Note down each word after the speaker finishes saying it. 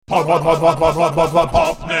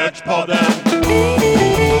Popnördspodden.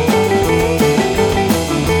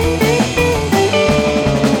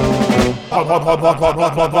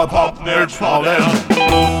 Popnördspodden.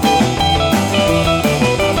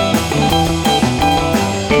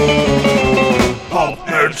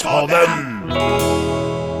 Popnördspodden.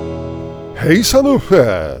 Hejsan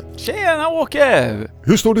Uffe! Tjena Åke!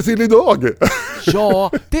 Hur står det till idag?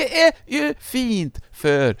 Ja, det är ju fint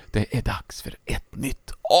för det är dags för ett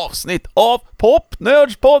nytt avsnitt av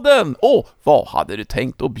Popnördspodden. Och vad hade du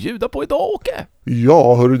tänkt att bjuda på idag Åke?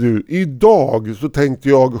 Ja hörru du, idag så tänkte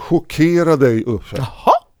jag chockera dig Uffe.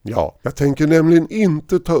 Jaha? Ja, jag tänker nämligen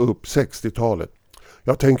inte ta upp 60-talet.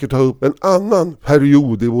 Jag tänker ta upp en annan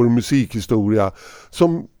period i vår musikhistoria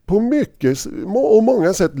som på mycket och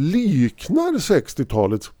många sätt liknar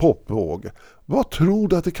 60-talets popvåg. Vad tror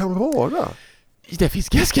du att det kan vara? Det finns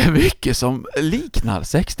ganska mycket som liknar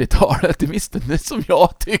 60-talet, åtminstone som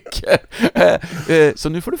jag tycker. Så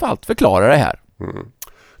nu får du allt förklara det här.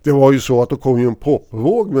 Det var ju så att det kom ju en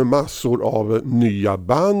popvåg med massor av nya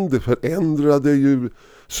band. Det förändrade ju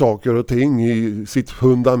saker och ting i sitt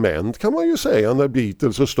fundament kan man ju säga när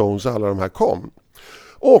Beatles och Stones alla de här kom.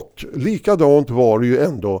 Och likadant var det ju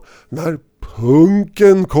ändå när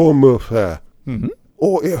punken kom upp.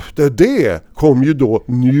 Och efter det kom ju då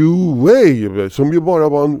New Wave som ju bara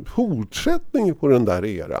var en fortsättning på den där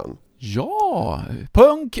eran. Ja,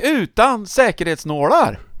 punk utan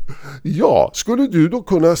säkerhetsnålar. Ja, skulle du då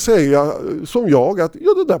kunna säga som jag att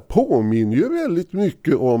ja, det där påminner ju väldigt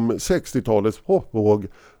mycket om 60-talets popvåg.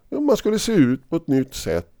 Man skulle se ut på ett nytt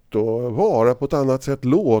sätt och vara på ett annat sätt,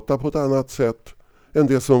 låta på ett annat sätt än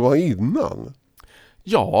det som var innan.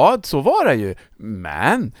 Ja, så var det ju.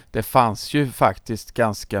 Men det fanns ju faktiskt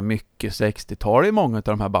ganska mycket 60-tal i många av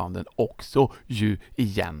de här banden också ju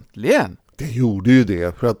egentligen. Det gjorde ju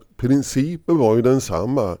det för att principen var ju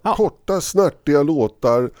densamma. Ja. Korta, snärtiga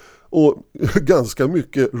låtar och ganska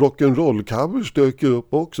mycket rock'n'roll-covers dök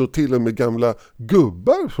upp också. Till och med gamla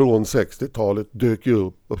gubbar från 60-talet dök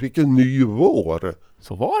upp och fick en ny vår.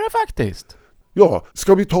 Så var det faktiskt. Ja,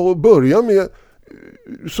 ska vi ta och börja med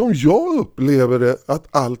som jag upplever det att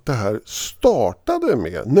allt det här startade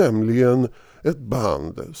med, nämligen ett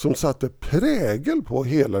band som satte prägel på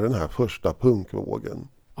hela den här första punkvågen.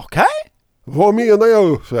 Okej. Vad menar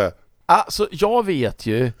jag Uffe? Alltså, jag vet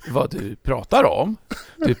ju vad du pratar om.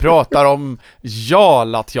 Du pratar om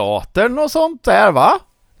Jala-teatern och sånt där, va?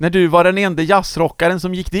 När du var den enda jazzrockaren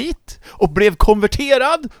som gick dit och blev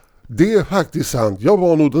konverterad. Det är faktiskt sant. Jag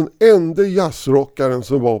var nog den enda jazzrockaren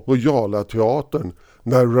som var på Jala-teatern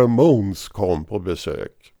när Ramones kom på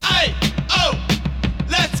besök. Ay, oh,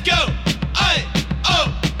 let's go. Ay, oh,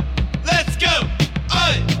 let's go.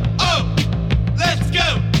 Ay, oh, let's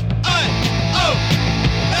go. Ay, oh,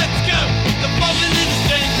 let's go. The moment in a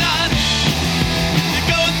straight line. You're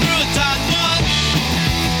going through a tight one.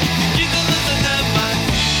 You keep the listen that mind.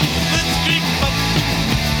 Let's creep up.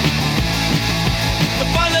 The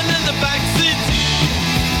violin in the back seat.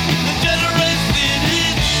 The generates the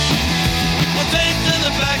heat. I'll take to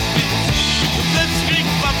the backbeat. Let's creep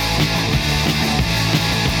up.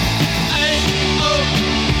 Ay, oh,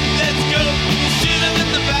 let's go. Shoot them in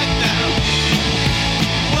the back now.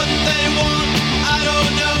 What they want, I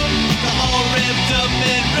don't know. They're all ramped up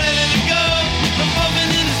and ready to go. They're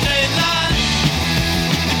moving in a straight line.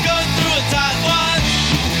 They're going through a tight one.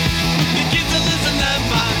 You keep to listen that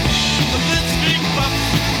mind. Let's creep up.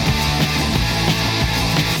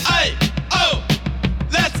 Ay, oh,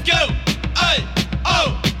 let's go. Ay, oh,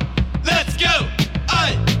 let's go.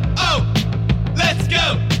 Ay, oh, let's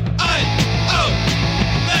go. Ay, oh,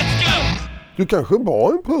 let's go. Du kanske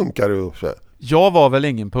var en punkare Uffe? Jag var väl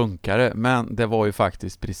ingen punkare, men det var ju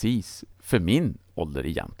faktiskt precis för min ålder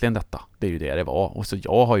egentligen detta. Det är ju det var. Och så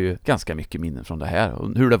jag har ju ganska mycket minnen från det här.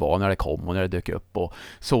 Och hur det var när det kom och när det dök upp. Och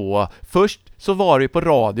så först så var det ju på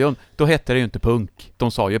radion. Då hette det ju inte punk.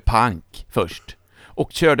 De sa ju punk först.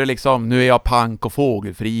 Och körde liksom, nu är jag punk och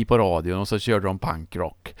fågelfri på radion. Och så körde de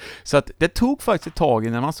punkrock. Så att det tog faktiskt ett tag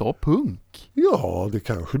innan man sa punk. Ja, det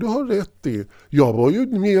kanske du har rätt i. Jag var ju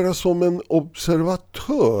mera som en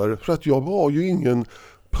observatör för att jag var ju ingen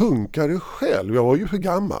punkare själv. Jag var ju för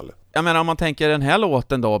gammal. Jag menar om man tänker den här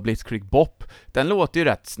låten då, Blitzkrieg Bop, den låter ju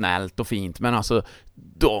rätt snällt och fint, men alltså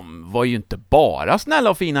de var ju inte bara snälla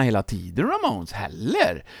och fina hela tiden, Ramones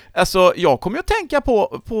heller. Alltså jag kommer ju att tänka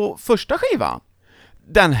på första skivan.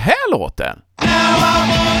 Den här låten.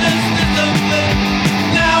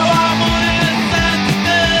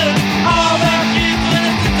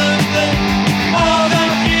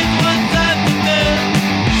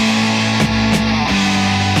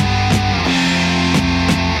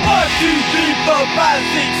 Five,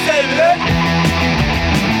 six, sailor.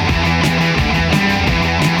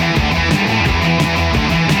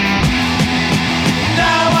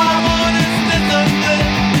 Now I wanna listen to.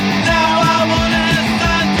 Now I wanna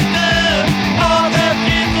listen to. All the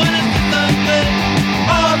kids wanna listen to.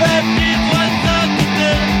 All the kids wanna listen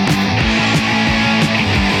to.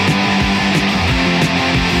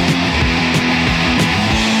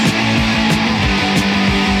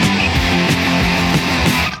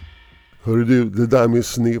 Hörru du, det där med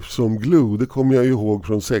sniff som glue, det kommer jag ihåg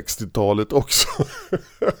från 60-talet också.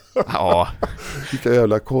 Ja. Vilka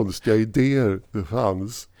jävla konstiga idéer det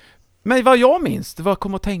fanns. Men vad jag minns, vad jag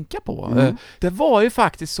kom att tänka på, det var ju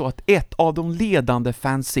faktiskt så att ett av de ledande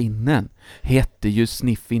fansinnen hette ju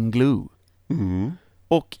Sniffin' Glue. Mm.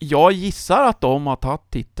 Och jag gissar att de har tagit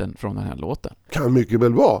titeln från den här låten. Kan mycket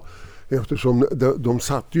väl vara. Eftersom de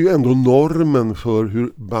satte ju ändå normen för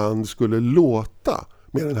hur band skulle låta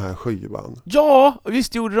med den här skivan. Ja,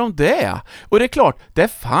 visst gjorde de det. Och det är klart, det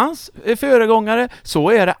fanns föregångare, så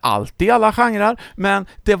är det alltid i alla genrer, men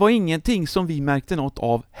det var ingenting som vi märkte något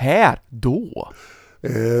av här då.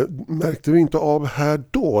 Märkte vi inte av här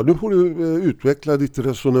då? Nu får du utveckla ditt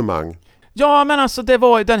resonemang. Ja, men alltså det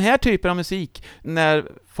var den här typen av musik.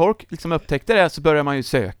 När folk liksom upptäckte det så började man ju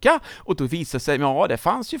söka, och då visade sig, ja, det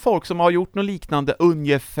fanns ju folk som har gjort något liknande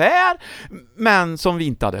ungefär, men som vi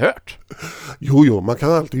inte hade hört. Jo, man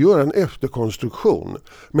kan alltid göra en efterkonstruktion.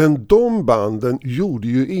 Men de banden gjorde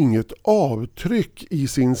ju inget avtryck i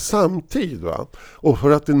sin samtid, va? Och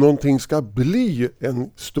för att någonting ska bli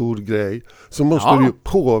en stor grej så måste det ju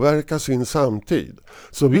påverka sin samtid.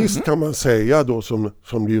 Så visst kan man säga då, som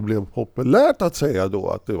det ju blev populärt att säga då,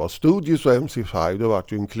 att det var Stooges och MC5, det var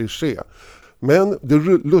ju en kliché. Men det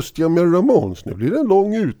lustiga med Ramones, nu blir det en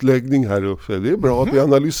lång utläggning här uppe, det är bra att vi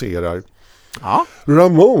analyserar. Ja.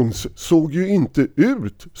 Ramones såg ju inte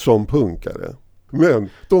ut som punkare, men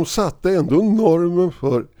de satte ändå normen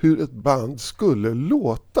för hur ett band skulle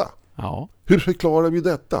låta. Ja. Hur förklarar vi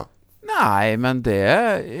detta? Nej, men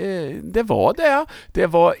det var det. Det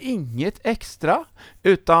var inget extra,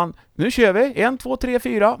 utan nu kör vi 1, 2, 3,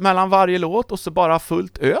 4 mellan varje låt och så bara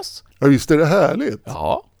fullt ös. Ja, visst är det härligt?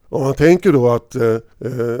 Ja. Om man tänker då att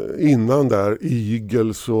innan där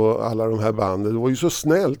Eagles och alla de här banden, det var ju så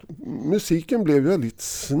snällt. Musiken blev väldigt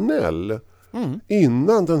snäll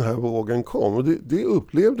innan den här vågen kom. Och det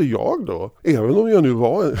upplevde jag då, även om jag nu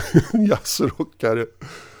var en jazzrockare,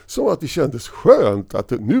 så att det kändes skönt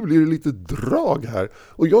att nu blir det lite drag här.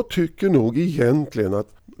 Och jag tycker nog egentligen att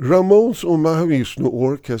Ramones och Mahavishnu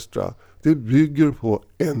Orchestra, det bygger på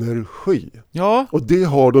energi. Ja. Och det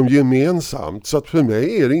har de gemensamt, så att för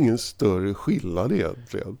mig är det ingen större skillnad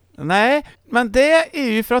egentligen. Nej, men det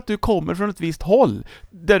är ju för att du kommer från ett visst håll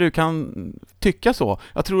där du kan tycka så.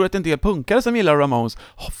 Jag tror att en del punkare som gillar Ramones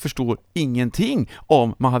förstår ingenting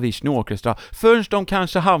om Mahavishnu Orchestra förrän de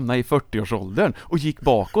kanske hamnar i 40-årsåldern och gick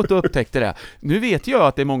bakåt och upptäckte det. Nu vet jag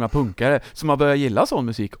att det är många punkare som har börjat gilla sån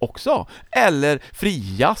musik också. Eller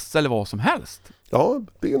frijazz eller vad som helst. Ja,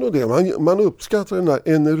 det är nog det. Man uppskattar den här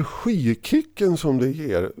energikicken som det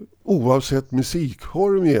ger, oavsett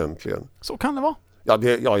musikform egentligen. Så kan det vara.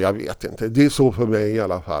 Ja, jag vet inte. Det är så för mig i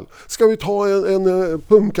alla fall. Ska vi ta en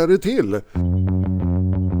punkare till?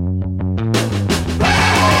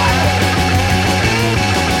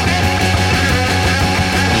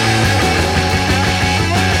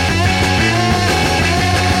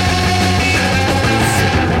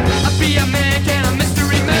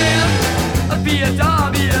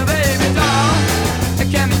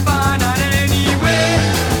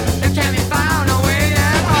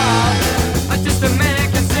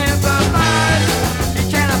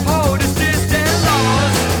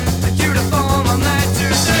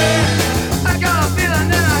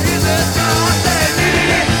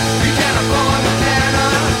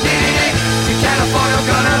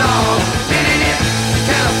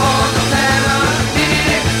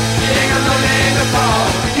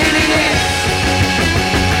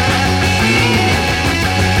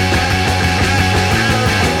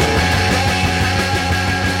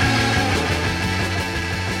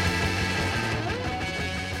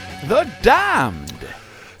 Damned!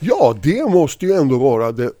 Ja, det måste ju ändå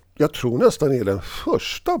vara det. Jag tror nästan är den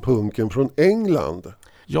första punken från England.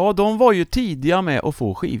 Ja, de var ju tidiga med att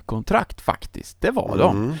få skivkontrakt faktiskt. Det var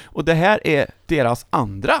de. Och det här är deras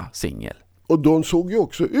andra singel. Och de såg ju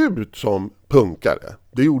också ut som punkare.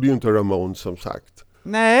 Det gjorde ju inte Ramones, som sagt.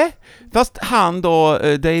 Nej, fast han då,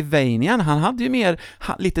 Dave Vanian, han hade ju mer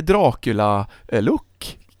lite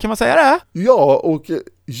Dracula-look. Kan man säga det? Ja, och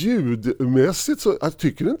ljudmässigt så jag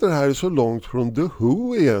tycker inte det här är så långt från The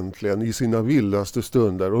Who egentligen i sina vildaste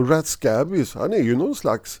stunder. Och Rat Scabies, han är ju någon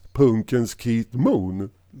slags punkens Keith Moon.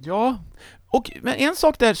 Ja, men en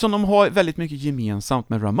sak där som de har väldigt mycket gemensamt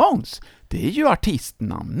med Ramones, det är ju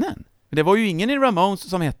artistnamnen. Det var ju ingen i Ramones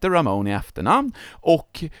som hette Ramone i efternamn,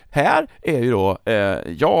 och här är ju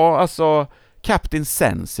då, Captain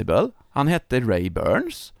Sensible, han hette Ray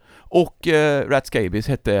Burns, och Rat Scabies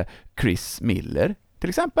hette Chris Miller, till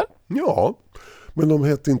exempel. Ja, men de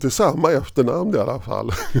hette inte samma efternamn i alla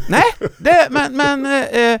fall. Nej,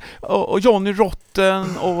 och Johnny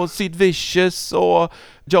Rotten och Sid Vicious och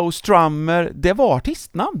Joe Strummer, det var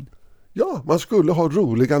artistnamn. Ja, man skulle ha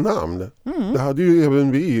roliga namn. Det hade ju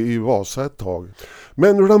även vi i Vasa ett tag.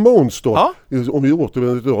 Men Ramones då, om vi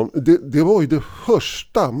återvänder till dem, det var ju det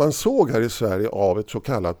första man såg här i Sverige av ett så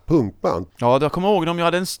kallat punkband. Ja, jag kommer ihåg dem. Jag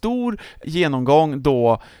hade en stor genomgång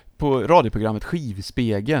då på radioprogrammet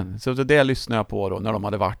Skivspegeln. Så det lyssnade jag på då när de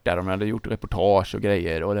hade varit där. De hade gjort reportage och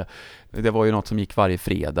grejer. Och det var ju något som gick varje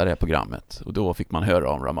fredag, det programmet. Och då fick man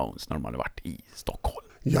höra om Ramones när de hade varit i Stockholm.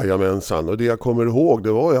 Jajamensan, och det jag kommer ihåg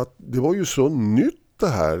det var ju att det var ju så nytt det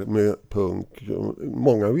här med punk.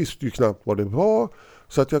 Många visste ju knappt vad det var.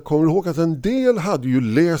 Så att jag kommer ihåg att en del hade ju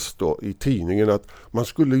läst då i tidningen att man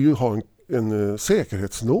skulle ju ha en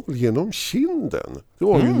säkerhetsnål genom kinden. Det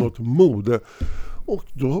var ju något mode. Och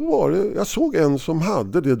då var det, jag såg en som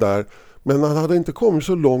hade det där, men han hade inte kommit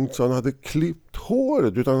så långt så han hade klippt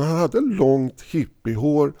håret, utan han hade långt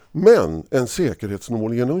hippiehår men en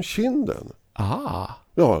säkerhetsnål genom kinden.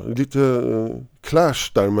 Ja, lite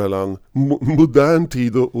clash där mellan modern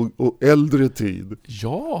tid och äldre tid.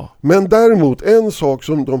 Ja. Men däremot, en sak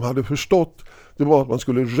som de hade förstått, det var att man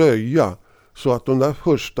skulle röja så att de där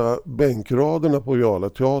första bänkraderna på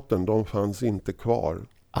Jarlateatern, de fanns inte kvar.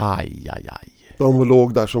 Aj. De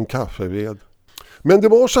låg där som kaffeved. Men det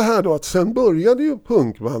var så här då att sen började ju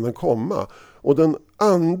punkbanden komma. Och den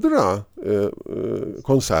andra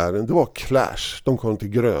konserten, det var Clash. De kom till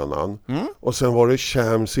Grönan. Och sen var det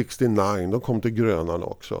Sham 69. De kom till Grönan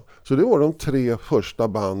också. Så det var de 3 första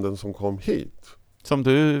banden som kom hit. Som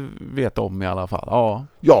du vet om i alla fall.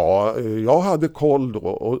 Ja, jag hade koll då.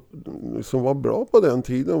 Och som var bra på den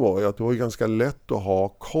tiden var ju att det var ganska lätt att ha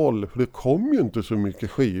koll. För det kom ju inte så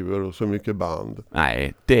mycket skivor och så mycket band.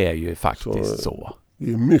 Nej, det är ju faktiskt så.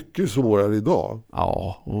 Det är mycket svårare idag.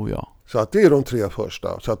 Ja. Så att det är de 3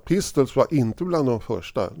 första. Så att Pistols var inte bland de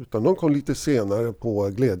första. Utan de kom lite senare på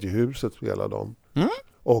Glädjehuset, spelade de.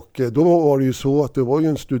 Och då var det ju så att det var ju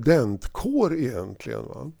en studentkår egentligen,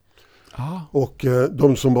 va? Och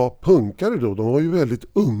de som var punkare då, de var ju väldigt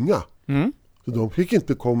unga. Så de fick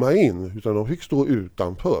inte komma in, utan de fick stå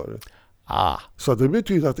utanför. Så det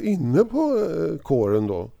betyder att inne på kåren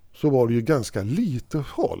då, så var det ju ganska lite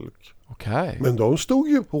folk. Okay. Men de stod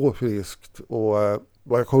ju på friskt, och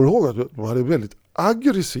vad jag kommer ihåg att de hade väldigt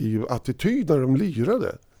aggressiv attityd när de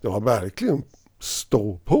lirade. Det var verkligen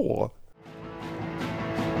stå på.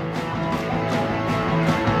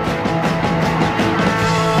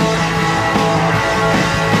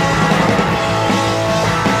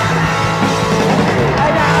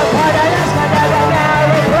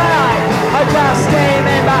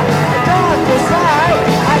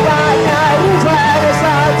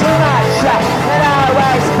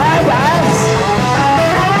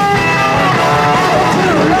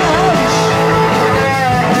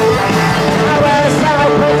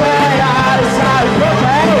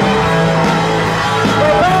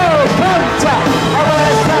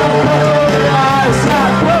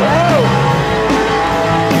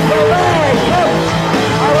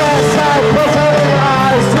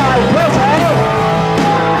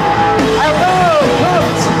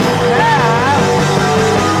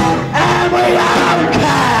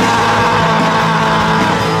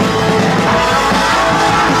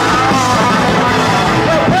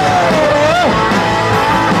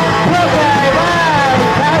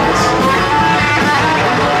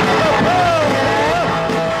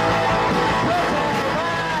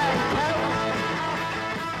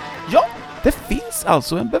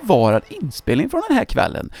 Alltså en bevarad inspelning från den här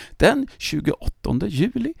kvällen den 28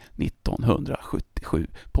 juli 1977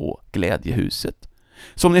 på Glädjehuset.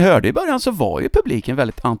 Som ni hörde i början så var ju publiken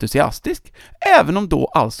väldigt entusiastisk, även om då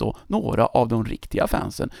alltså några av de riktiga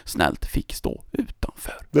fansen snällt fick stå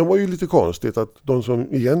utanför. Det var ju lite konstigt att de som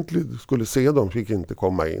egentligen skulle se dem fick inte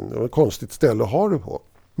komma in. Det var ett konstigt ställe att ha det på.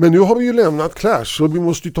 Men nu har vi ju lämnat Clash, så vi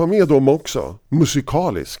måste ju ta med dem också,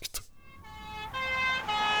 musikaliskt.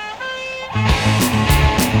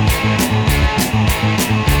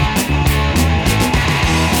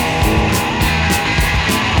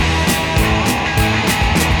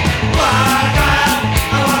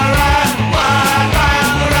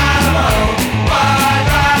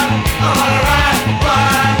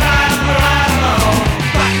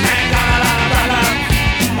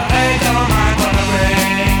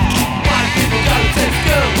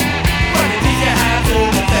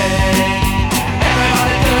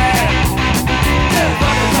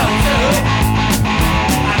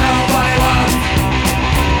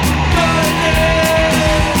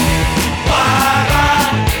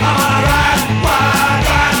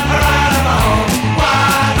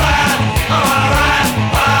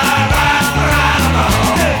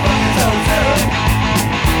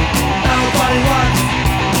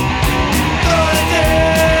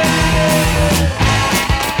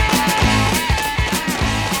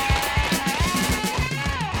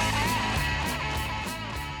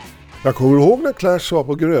 Jag kommer ihåg när Clash var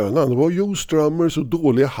på Grönan. Det var Joe Strummer så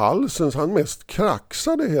dålig i halsen så han mest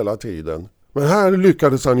kraxade hela tiden. Men här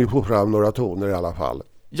lyckades han ju få fram några toner i alla fall.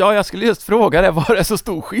 Ja, jag skulle just fråga det, var det så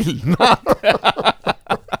stor skillnad?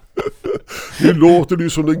 Nu låter du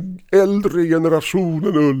som den äldre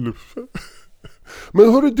generationen, Ulf.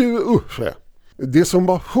 Men hörru du, Uffe. Det som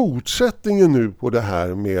var fortsättningen nu på det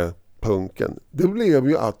här med punken, det blev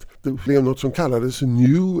ju att det blev något som kallades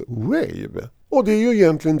New Wave. Och det är ju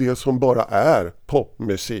egentligen det som bara är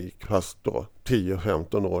popmusik, fast då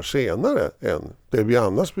 10-15 år senare än det vi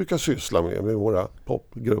annars brukar syssla med våra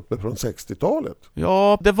popgrupper från 60-talet.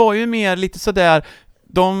 Ja, det var ju mer lite sådär,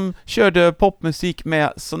 de körde popmusik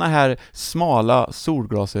med såna här smala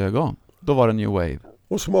solglasögon. Då var det New Wave.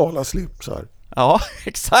 Och smala slipsar. Ja,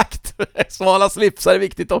 exakt. Smala slipsar är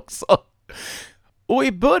viktigt också. Och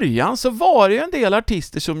i början så var det ju en del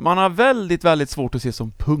artister som man har väldigt, väldigt svårt att se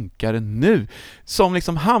som punkare nu. Som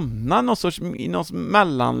liksom hamnar i något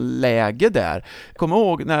mellanläge där. Kommer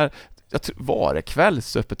ihåg när, var det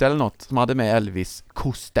Kvällsöppet eller något som hade med Elvis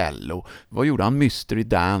Costello. Vad gjorde han? Mystery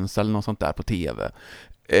Dance eller något sånt där på tv.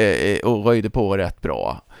 Och röjde på rätt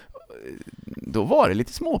bra. Då var det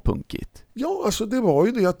lite småpunkigt. Ja, alltså det var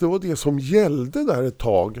ju det att det var det som gällde där ett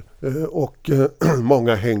tag. Och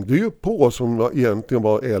många hängde ju på som egentligen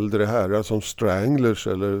var äldre herrar som Stranglers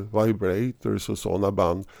eller Vibrators och sådana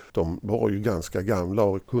band. De var ju ganska gamla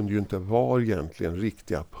och kunde ju inte vara egentligen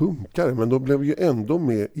riktiga punkare. Men de blev ju ändå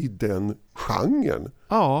med i den genren.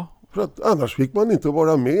 Ja. För att annars fick man inte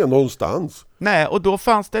vara med någonstans. Nej, och då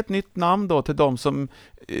fanns det ett nytt namn då till de som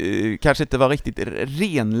kanske inte var riktigt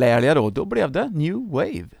renlärliga då. Då blev det New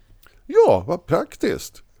Wave. Ja, vad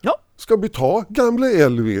praktiskt. Ja. Ska vi ta gamla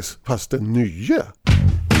Elvis fast den nya?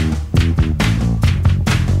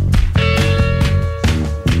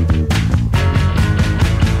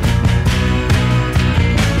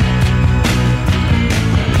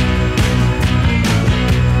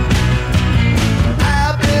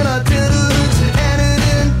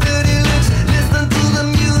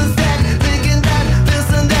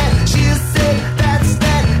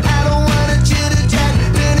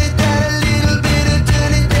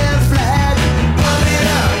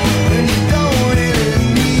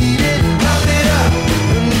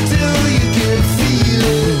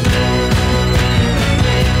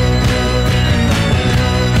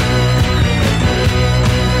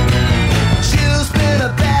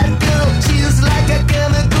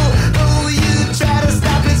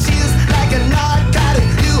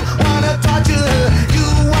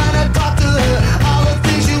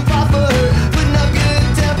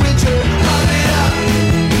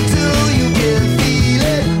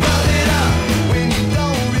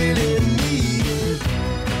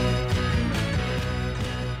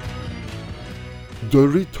 The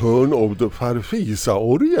Return of the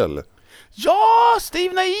Farfisa-orgel. Ja,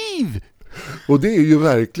 Steve Naive! Och det är ju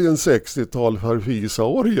verkligen 60-tal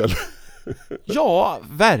Farfisa-orgel. Ja,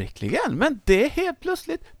 verkligen. Men det helt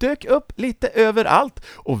plötsligt dök upp lite överallt.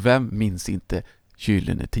 Och vem minns inte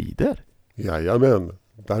Gyllene Tider? Jajamän,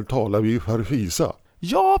 där talar vi Farfisa.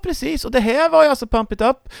 Ja, precis. Och det här var ju alltså Pump It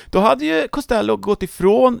Up. Då hade ju Costello gått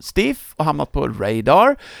ifrån Stiff och hamnat på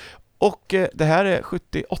Radar. Och det här är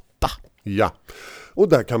 78. Ja, och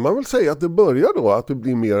där kan man väl säga att det börjar då att det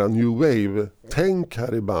blir mera New Wave-tänk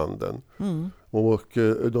här i banden. Mm. Och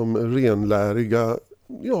de renläriga,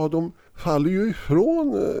 ja, de faller ju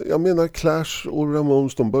ifrån. Jag menar Clash och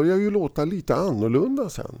Ramones, de börjar ju låta lite annorlunda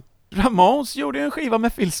sen. Ramones gjorde en skiva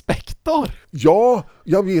med Phil Spector. Ja,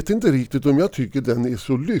 jag vet inte riktigt om jag tycker den är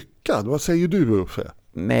så lyckad. Vad säger du, Uffe?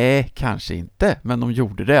 Nej, kanske inte, men de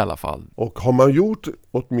gjorde det i alla fall. Och har man gjort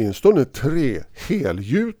åtminstone 3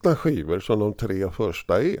 helgjutna skivor som de 3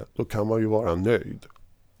 första är, då kan man ju vara nöjd.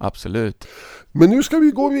 Absolut. Men nu ska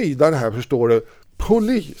vi gå vidare här, förstår du.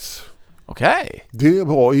 Police. Okej. Det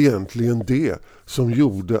var egentligen det som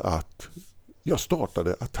gjorde att jag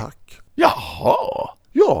startade Attack. Jaha.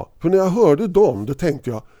 Ja, för när jag hörde dem, då tänkte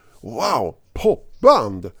jag, wow,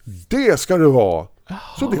 popband, det ska det vara. Jaha.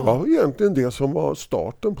 Så det var egentligen det som var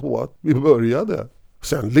starten på att vi började.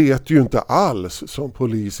 Sen lät ju inte alls som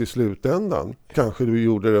Police i slutändan. Kanske du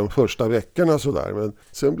gjorde de första veckorna sådär, men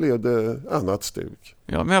sen blev det annat stuk.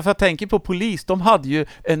 Ja, men jag tänker på Police, de hade ju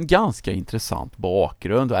en ganska intressant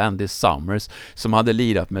bakgrund. Och Andy Summers som hade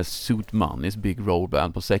lirat med Suit Moneys Big Road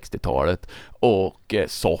Band på 60-talet och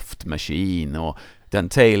Soft Machine och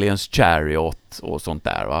Dentalians Chariot och sånt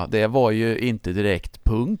där, va? Det var ju inte direkt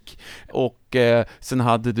punk. Och sen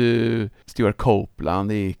hade du Stuart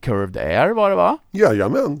Copeland i Curved Air, var det, va?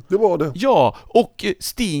 Jajamän, det var det. Ja, och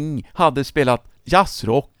Sting hade spelat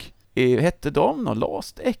jazzrock hette de någon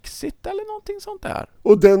Last Exit eller någonting sånt där.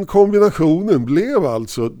 Och den kombinationen blev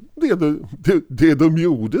alltså det de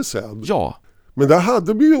gjorde sen. Ja. Men där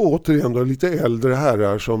hade vi ju återigen då lite äldre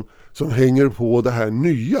herrar som hänger på det här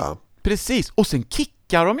nya. Precis, och sen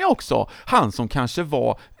kickar de ju också han som kanske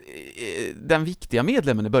var den viktiga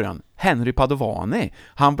medlemmen i början, Henry Padovani.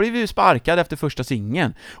 Han blev ju sparkad efter första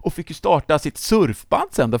singeln och fick ju starta sitt surfband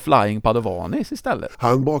sen, The Flying Padovanis istället.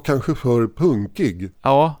 Han var kanske för punkig.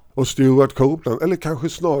 Ja. Och Stuart Copeland, eller kanske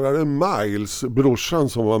snarare Miles, brorsan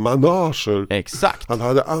som var manager. Exakt. Han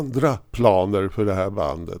hade andra planer för det här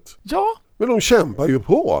bandet. Ja. Men de kämpar ju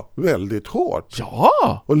på väldigt hårt.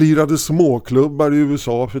 Ja. Och lirade småklubbar i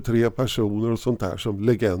USA för 3 personer och sånt där som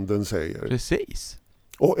legenden säger. Precis.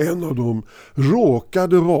 Och en av dem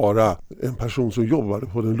råkade vara en person som jobbade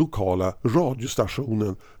på den lokala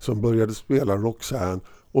radiostationen som började spela Roxanne,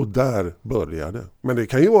 och där började. Men det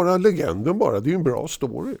kan ju vara legenden bara, det är ju en bra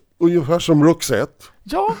story. Ungefär som Roxette.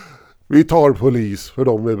 Ja. Vi tar Polis för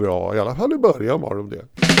de är bra, i alla fall i början var de det.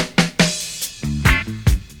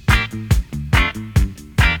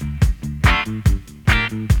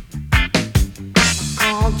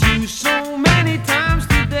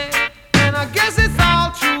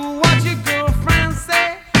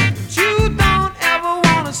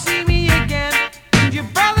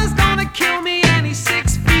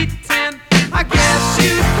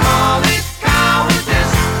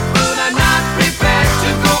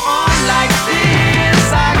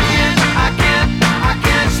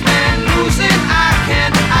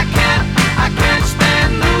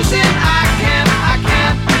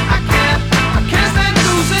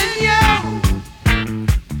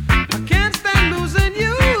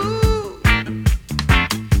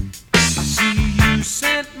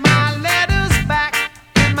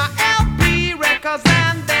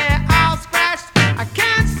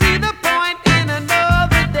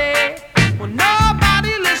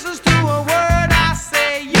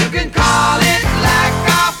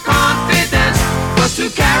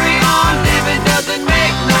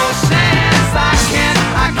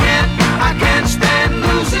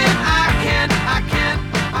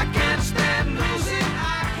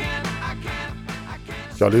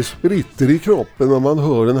 Ja, det spritter i kroppen när man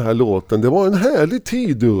hör den här låten. Det var en härlig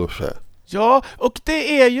tid, Uffe. Ja, och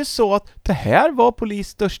det är ju så att det här var Polis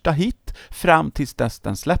största hit fram tills dess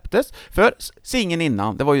den släpptes. För singeln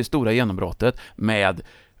innan, det var ju stora genombrottet med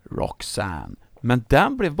Roxanne. Men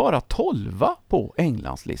den blev bara 12:a på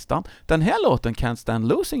Englandslistan. Den här låten, Can't Stand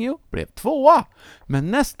Losing You, blev 2:a.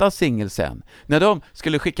 Men nästa singel sen, när de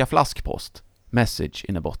skulle skicka flaskpost, Message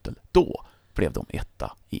in a Bottle, då blev de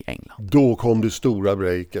 1:a i England. Då kom det stora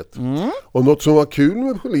breaket. Och något som var kul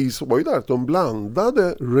med Polis var ju där att de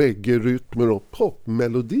blandade reggae-rytmer och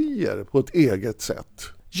popmelodier på ett eget sätt.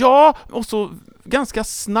 Ja, och så ganska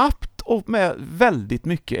snabbt och med väldigt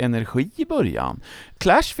mycket energi i början.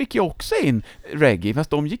 Clash fick ju också in reggae, fast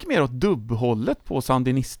de gick mer åt dubbhållet på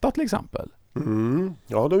Sandinista till exempel.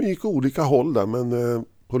 Ja, de gick olika håll där, men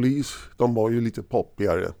Polis, de var ju lite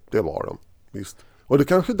poppigare, det var de, visst. Och det är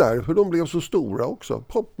kanske därför de blev så stora också.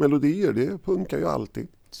 Popmelodier, det funkar ju alltid.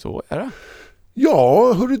 Så är det.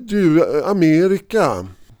 Ja, hörru du, Amerika.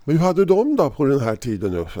 Hur hade de då på den här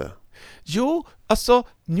tiden, Uffe? Jo, alltså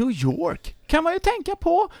New York kan man ju tänka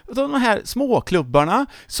på. De här småklubbarna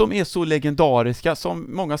som är så legendariska,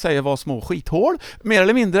 som många säger var små skithål, mer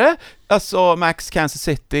eller mindre. Alltså Max Kansas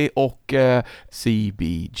City och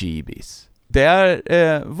CBGBs. Där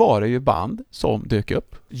var det ju band som dök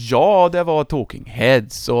upp. Ja, det var Talking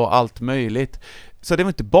Heads och allt möjligt. Så det var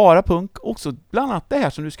inte bara punk, också bland annat det här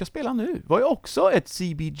som du ska spela nu var ju också ett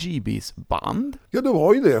CBGBs band. Ja, det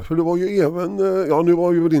var ju det, för det var ju även, ja nu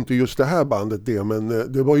var ju väl inte just det här bandet det,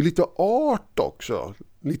 men det var ju lite art också.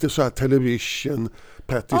 Lite så här television,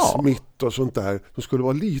 Patti Smith och sånt där. De skulle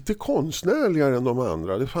vara lite konstnärligare än de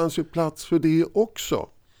andra. Det fanns ju plats för det också.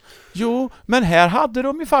 Jo, men här hade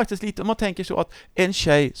de ju faktiskt lite, om man tänker så att en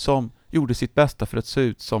tjej som gjorde sitt bästa för att se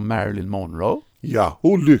ut som Marilyn Monroe. Ja,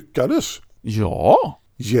 hon lyckades. Ja.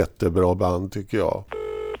 Jättebra band tycker jag.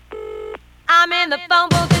 I'm in the phone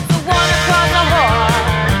booth, it's the one across the hall.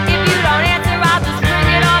 If you don't answer, I'll just bring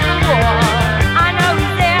it off the wall. I know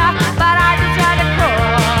he's there, but I just try to call.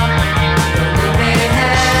 Leave me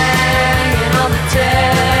hanging on the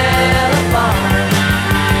telephone.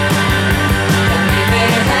 Leave me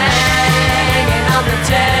hanging on the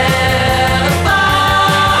telephone.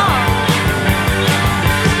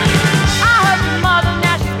 I heard your mother,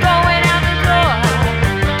 now she's going out the door.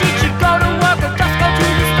 Did you go to work or just go to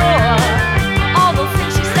the store? All those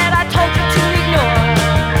things she said I told you to ignore.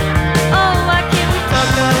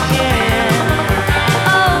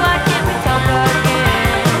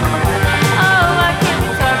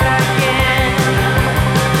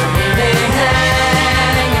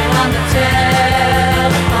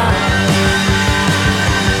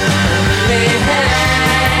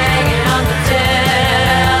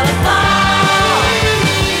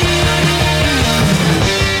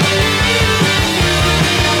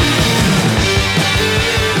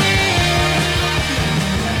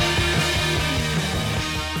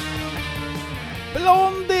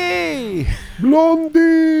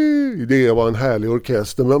 Blondie! Det var en härlig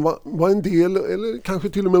orkester, men vad en del, eller kanske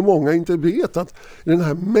till och med många, inte vet att i den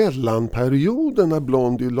här mellanperioden när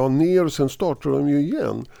Blondie la ner och sen startade de ju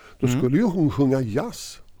igen, då skulle ju hon sjunga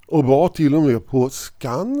jazz. Och var till och med på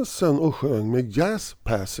Skansen och sjöng med Jazz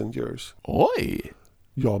Passengers. Oj!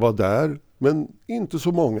 Jag var där, men inte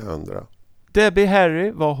så många andra. Debbie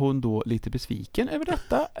Harry, var hon då lite besviken över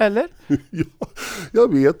detta, eller? Ja,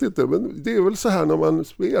 jag vet inte, men det är väl så här när man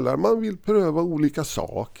spelar. Man vill pröva olika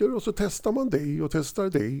saker och så testar man det och testar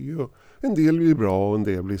det. Och en del blir bra och en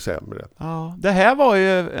del blir sämre. Ja, det här var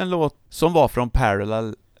ju en låt som var från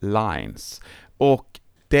Parallel Lines. Och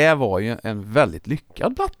det var ju en väldigt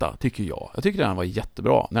lyckad platta, tycker jag. Jag tycker den var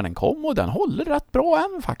jättebra när den kom och den håller rätt bra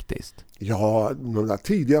än faktiskt. Ja, de där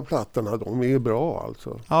tidiga plattorna, de är bra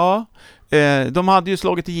alltså. Ja, de hade ju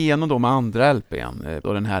slagit igenom då med andra LPn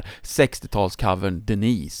och den här 60-talscovern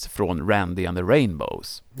Denise från Randy and the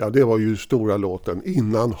Rainbows. Ja, det var ju stora låten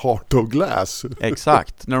innan Heart of Glass.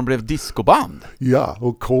 Exakt, när de blev discoband. Ja,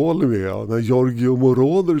 och Call Me, ja, när Giorgio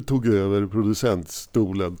Moroder tog över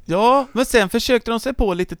producentstolen. Ja, men sen försökte de sig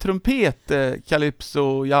på lite trumpet,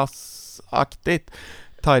 calypso, jazzaktigt,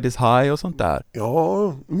 Tides High och sånt där.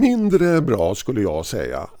 Ja, mindre bra skulle jag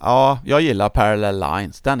säga. Ja, jag gillar Parallel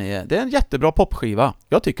Lines. Det är en jättebra popskiva.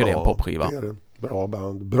 Jag tycker det är en popskiva. Det är det. Bra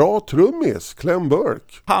band. Bra trummis, Clem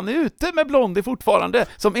Burke. Han är ute med Blondie fortfarande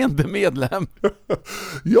som enda medlem.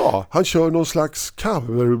 Ja, han kör någon slags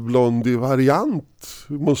cover-Blondie-variant,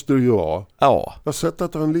 måste det ju vara. Ja. Jag har sett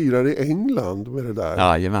att han lirar i England med det där.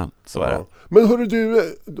 Jajamän, så är det. Men hörru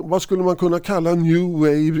du, vad skulle man kunna kalla New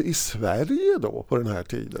Wave i Sverige då på den här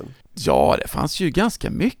tiden? Ja, det fanns ju ganska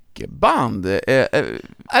mycket band.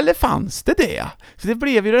 Eller fanns det? Så det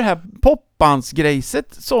blev ju det här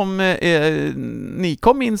popbandsgrejset som ni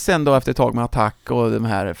kom in sen då efter ett tag med Attack och de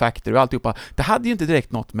här Factory och alltihopa. Det hade ju inte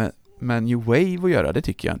direkt något med New Wave att göra, det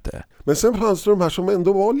tycker jag inte. Men sen fanns det de här som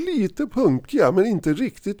ändå var lite punkiga, men inte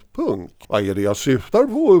riktigt punk. Vad är det jag syftar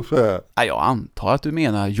på, Uffe? Ja, jag antar att du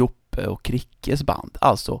menar Joppe och Krickes band,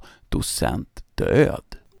 alltså Docent Död.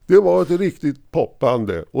 Det var ett riktigt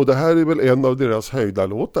popband och det här är väl en av deras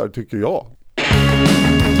höjdarlåtar, tycker jag.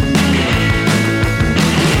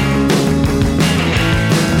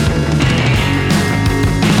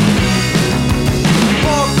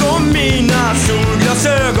 Bakom mina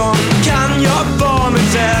solglasögon kan jag vara mig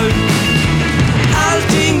själv.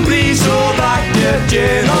 Allting blir så vackert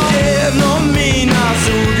genom mina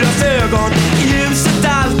solglasögon. Ljuset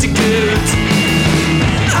alltid gult.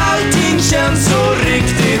 Allting känns så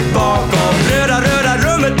riktigt bakom röda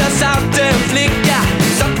rummet. Där satt en flicka.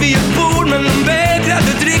 Satt vid ett bord men hon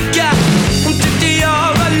vägrade dricka. Hon tyckte jag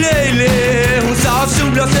var löjlig. Hon sa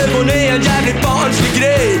solglasögon är en jävligt barnslig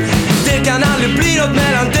grej. Det kan aldrig bli något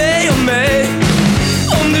mellan dig och mig.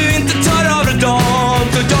 Om du inte tar av dig dem.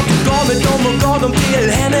 Så jag tog av mig dem och gav dem till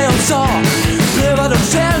henne och sa: pröva dem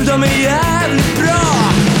själv, de är jävligt bra.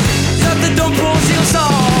 Satte de på sig och sa: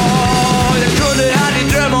 jag kunde aldrig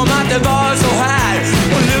drömma om att det var så här.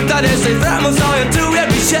 Hon lutade sig fram och sa: jag tror jag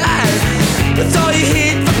blir kär. Jag sa: ge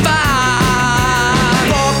hit för fan.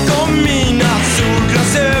 Bakom mina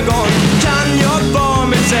solglasögon kan jag vara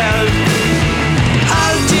mig själv.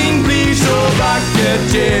 Allting blir så vackert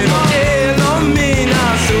genom mina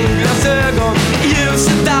solglasögon.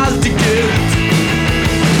 Ljuset alltid gult.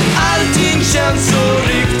 Allting känns så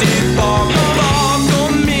riktigt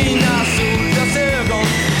bakom mina solglasögon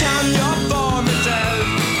kan jag vara mig själv.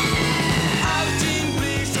 Allting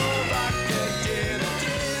blir så vackert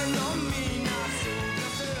genom mina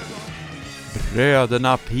solglasögon.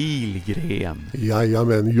 Bröderna Pilgren.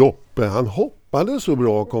 Jajamän, Joppe, han hoppade så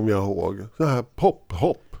bra, kom jag ihåg. Så här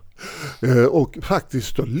pop-hopp. Och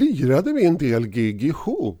faktiskt då lirade vi en del gig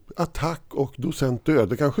ihop. Attack och Docent Död.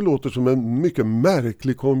 Det kanske låter som en mycket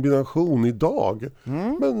märklig kombination idag.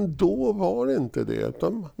 Men då var det inte det.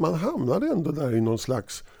 Utan man hamnade ändå där i någon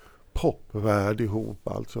slags popvärld ihop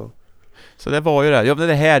alltså. Så det var ju det. Ja, men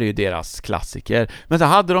det här är ju deras klassiker. Men så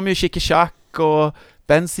hade de ju Chicky-Chack och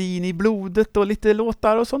Bensin i blodet och lite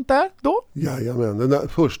låtar och sånt där då. Jajamän, den där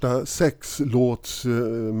första 6-låts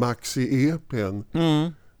maxi-EPn.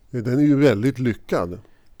 Den är ju väldigt lyckad.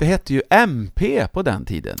 Det hette ju MP på den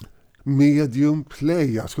tiden. Medium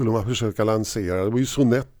Play skulle man försöka lansera. Det var ju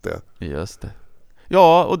Sonette. Just det.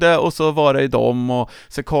 Ja, och så var det i dem och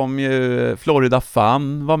så kom ju Florida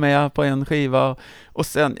Fun var med på en skiva och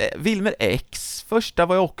sen Wilmer X första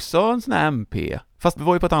var ju också en sån här MP. Fast det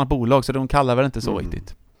var ju på ett annat bolag så de kallar väl inte så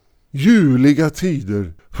riktigt. Juliga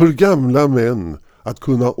tider för gamla män att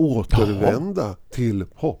kunna återvända till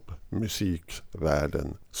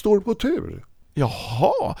popmusikvärlden. Står på tur.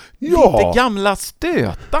 Jaha, Ja. lite gamla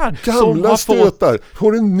stötar som Gamla har stötar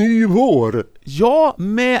får en ny vår. Ja,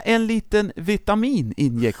 med en liten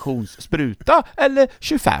vitamininjektionsspruta eller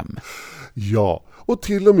 25. Ja, och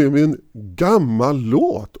till och med en gammal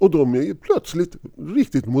låt. Och de är ju plötsligt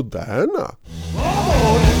riktigt moderna.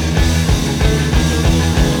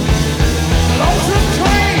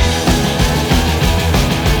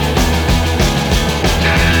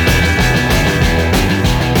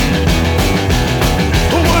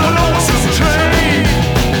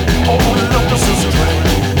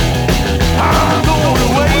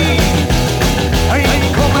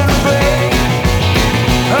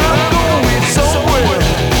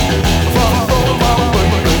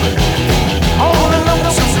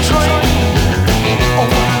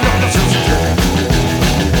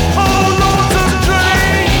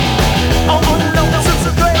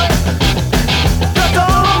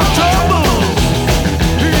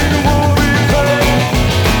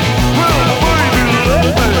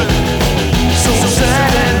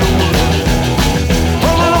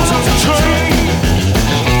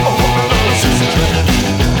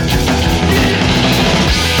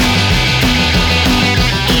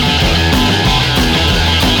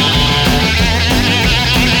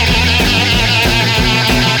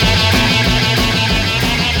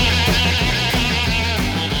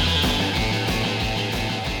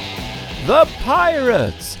 The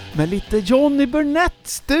Pirates med lite Johnny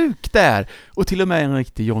Burnett-stuk där. Och till och med en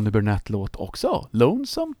riktig Johnny Burnett-låt också,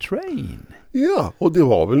 Lonesome Train. Ja, och det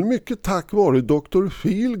var väl mycket tack vare Dr.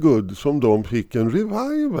 Feelgood som de fick en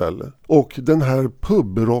revival. Och den här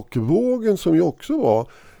pubrockvågen som ju också var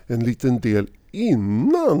en liten del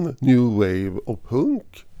innan New Wave och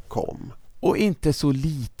punk kom. Och inte så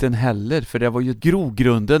liten heller, för det var ju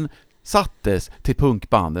grogrunden sattes till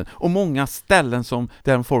punkbanden, och många ställen som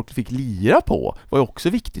där folk fick lira på var ju också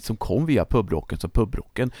viktigt, som kom via pubrocken. Så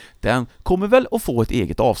pubrocken, den kommer väl att få ett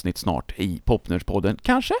eget avsnitt snart i Popnördspodden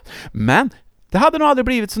kanske, men det hade nog aldrig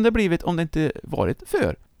blivit som det blivit om det inte varit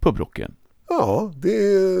för pubrocken. Ja, det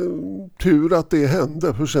är tur att det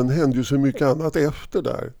hände, för sen hände ju så mycket annat efter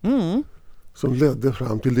där. Som ledde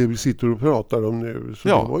fram till det vi sitter och pratar om nu. Så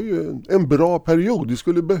Ja. det var ju en bra period. Vi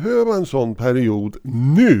skulle behöva en sån period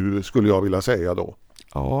nu, skulle jag vilja säga då.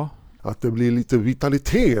 Ja. Att det blir lite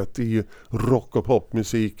vitalitet i rock- och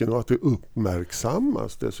popmusiken och att det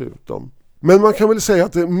uppmärksammas dessutom. Men man kan väl säga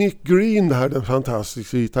att Mick Green, det här, den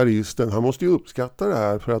fantastiska gitarristen, han måste ju uppskatta det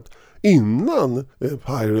här, för att innan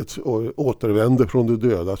Pirates återvände från de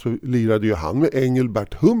döda så lirade ju han med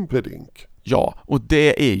Engelbert Humperdinck. Ja, och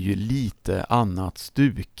det är ju lite annat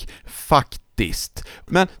stuk faktiskt.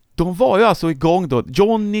 Men de var ju alltså igång då.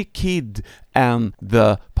 Johnny Kidd and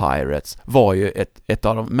the Pirates var ju ett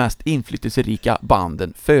av de mest inflytelserika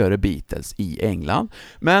banden före Beatles i England.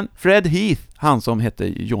 Men Fred Heath, han som hette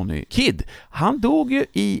Johnny Kidd, han dog ju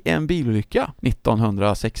i en bilolycka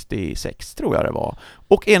 1966 tror jag det var.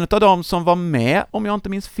 Och en av dem som var med, om jag inte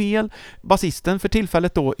minns fel, basisten för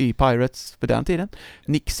tillfället då i Pirates för den tiden,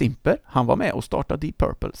 Nick Simper, han var med och startade Deep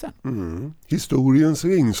Purple sen. Historiens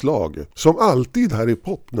vingslag, som alltid här i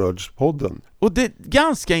Popnördspodden. Och det är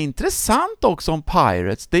ganska intressant också om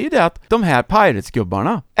Pirates, det är ju det att de här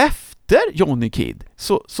Pirates-gubbarna, efter Johnny Kidd,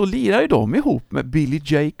 så lirar ju de ihop med Billy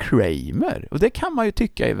J. Kramer. Och det kan man ju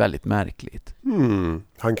tycka är väldigt märkligt.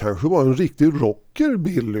 Han kanske var en riktig rocker,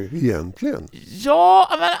 Billy, egentligen. Ja,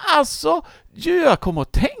 men alltså, jag kommer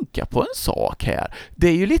att tänka på en sak här. Det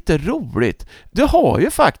är ju lite roligt. Du har ju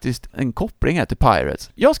faktiskt en koppling här till Pirates.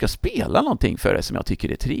 Jag ska spela någonting för dig som jag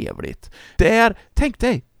tycker är trevligt. Det är, tänk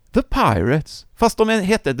dig, The Pirates, fast de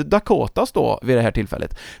hette The Dakotas då vid det här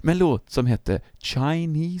tillfället, med en låt som hette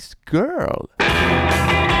Chinese Girl.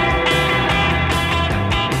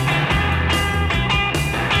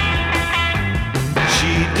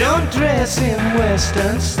 She don't dress in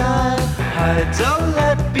western style, hides all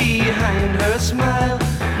that behind her smile,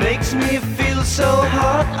 makes me feel so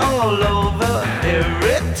hot all over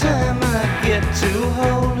every time I get to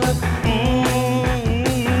hold her.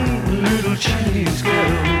 Little Chinese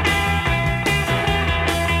girl.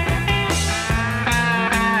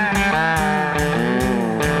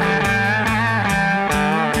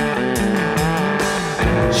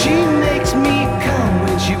 She makes me come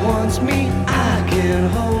when she wants me. I can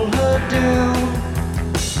hold her down.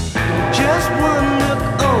 Just one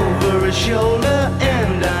look over her shoulder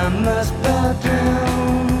and I must bow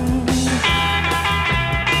down.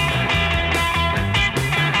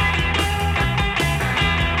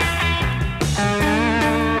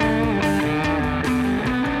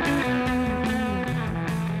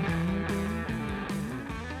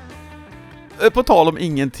 på tal om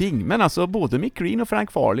ingenting, men alltså både Mick Green och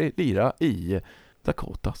Frank Farley lira i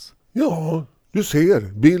Dakotas. Ja, du ser,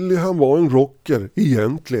 Billy han var en rocker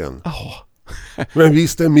egentligen. Ja. Men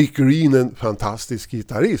visst är Mick Green en fantastisk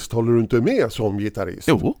gitarrist, håller du inte med som gitarrist?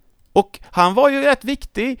 Jo. Och han var ju rätt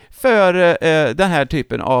viktig för den här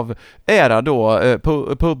typen av era då,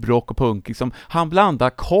 pubrock och punk. Liksom. Han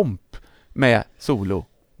blandade komp med solo,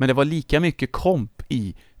 men det var lika mycket komp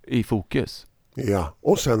i fokus. Ja,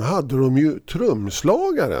 och sen hade de ju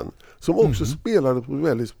trumslagaren som också spelade på ett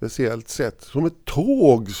väldigt speciellt sätt. Som ett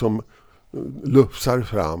tåg som lufsar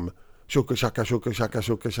fram. Tjocka, tjacka, tjocka, tjacka,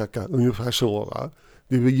 tjocka, tjacka. Ungefär så, va?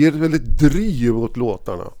 Det ger väldigt driv åt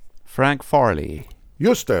låtarna. Frank Farley.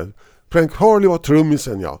 Just det. Frank Farley var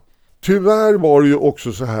trummisen, ja. Tyvärr var det ju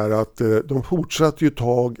också så här att de fortsatte ju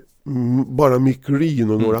tag bara Mick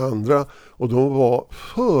Green och några andra. Och de var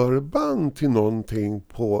förband till någonting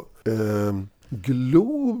på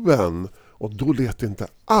Globen. Och då lät det inte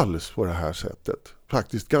alls på det här sättet.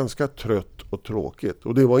 Faktiskt ganska trött och tråkigt.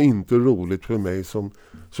 Och det var inte roligt för mig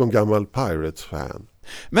som gammal Pirates-fan.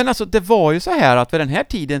 Men alltså det var ju så här att vid den här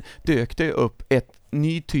tiden dök det upp ett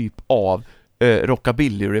ny typ av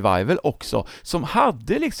rockabilly revival också, som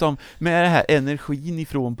hade liksom med det här energin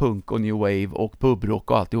ifrån punk och new wave och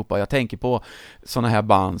pubrock och alltihopa. Jag tänker på såna här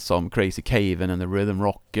band som Crazy Caven and the Rhythm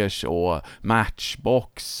Rockers och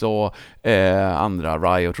Matchbox och andra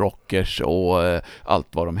Riot Rockers och allt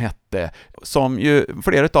vad de hette, som ju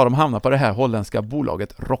flera av dem hamnar på det här holländska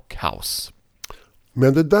bolaget Rockhouse.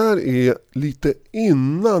 Men det där är lite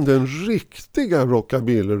innan den riktiga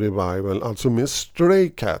rockabilly revival, alltså med Stray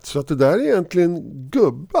Cats. Så att det där är egentligen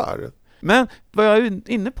gubbar. Men vad jag är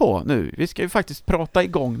inne på nu, vi ska ju faktiskt prata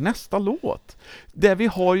igång nästa låt. Där vi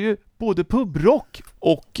har ju både pubrock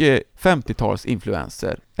och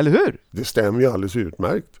 50-talsinfluenser, eller hur? Det stämmer ju alldeles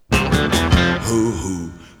utmärkt.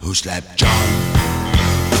 Who slapped John?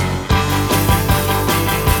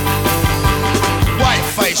 White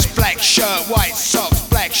face, black shirt, white socks,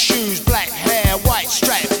 black shoes, black hair, white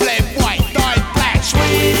strap, bled white, dyed black.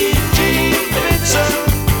 Sweet Gene Vincent,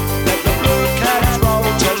 let the blue cats roll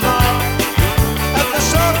tonight. At the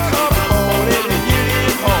sun come on in the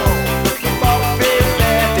Union Hall, the folk feel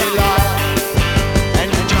their delight. And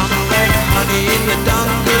you jump like honey in the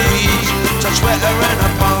dungarees, to sweater and a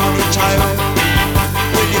ponytail.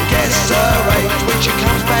 Will you guess her age when she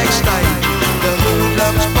comes backstage? The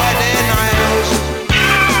hoodlums by their nails.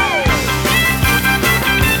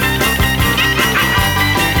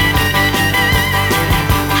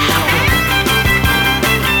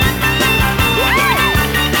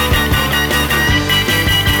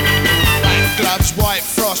 White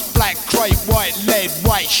frost, black crepe, white lead,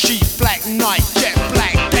 white sheep, black night, jet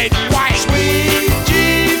black, dead white. Sweet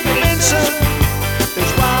Gene Vincent,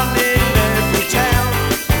 there's one in every town.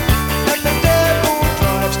 And the devil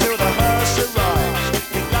drives till the hearse arrives.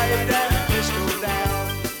 He laid that pistol down.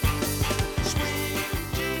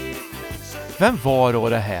 Sweet Gene Vincent. Vem var då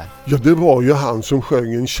det här? Ja, det var ju han som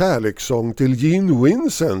sjöng en kärlekssång till Gene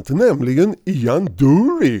Vincent, nämligen Ian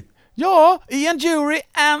Dury. Ja, Ian Dury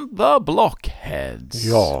and the Blockheads.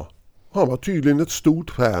 Ja, han var tydligen ett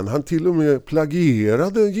stort fan. Han till och med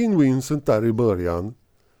plagierade Gene Vincent där i början.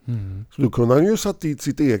 Så då kunde han ju satt dit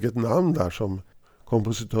sitt eget namn där som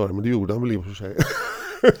kompositör, men det gjorde han väl i och för sig.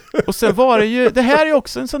 Och sen var det ju, det här är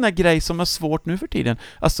också en sån där grej som är svårt nu för tiden.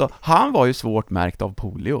 Alltså, han var ju svårt märkt av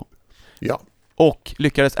polio. Ja. Och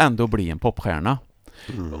lyckades ändå bli en popstjärna.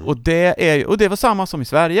 Och det var samma som i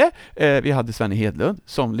Sverige. Vi hade Sven Hedlund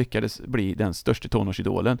som lyckades bli den största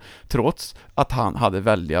tonårsidolen trots att han hade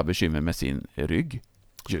väldiga bekymmer med sin rygg.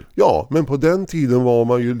 Ja, men på den tiden var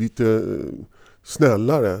man ju lite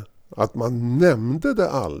snällare. Att man nämnde det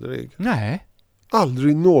aldrig. Nej.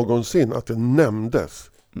 Aldrig någonsin att det nämndes.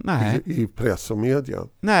 Nej. I press och media.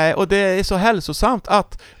 Nej, och det är så hälsosamt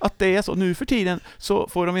att det är så. Nu för tiden så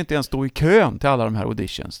får de inte ens stå i kön till alla de här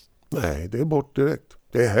auditions. Nej, det är bort direkt.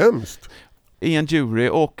 Det är hemskt. Ian Dury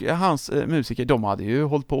och hans musiker, de hade ju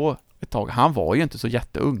hållit på ett tag. Han var ju inte så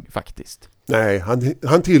jätteung faktiskt. Nej,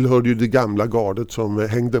 han tillhörde ju det gamla gardet som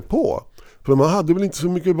hängde på. För man hade väl inte så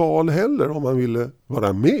mycket val heller om man ville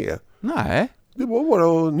vara med. Nej. Det var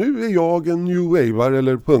bara, nu är jag en new waver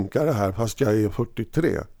eller punkare här fast jag är 43.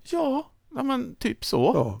 Ja, men typ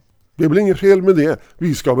så. Ja, det är väl inget fel med det.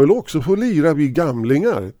 Vi ska väl också få lira, vi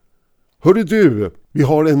gamlingar. Hörru du, vi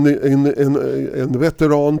har en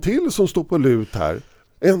veteran till som står på lut här.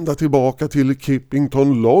 Ända tillbaka till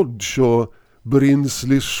Kippington Lodge och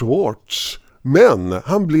Brinsley Schwartz. Men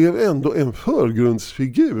han blev ändå en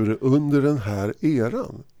förgrundsfigur under den här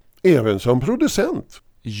eran. Även som producent.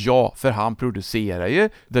 Ja, för han producerar ju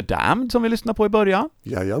The Damned som vi lyssnade på i början.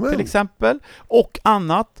 Jajamän. Till exempel. Och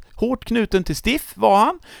annat. Hårt knuten till Stiff var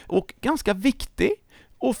han. Och ganska viktig.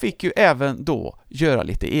 Och fick ju även då göra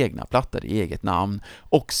lite egna plattor i eget namn.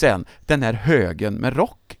 Och sen den här högen med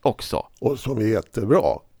rock också. Och som är jättebra.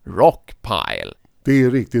 Rockpile. Det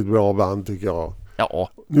är riktigt bra band tycker jag. Ja.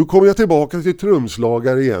 Nu kommer jag tillbaka till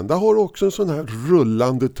trumslagare igen. Där har också en sån här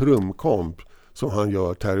rullande trumkomp som han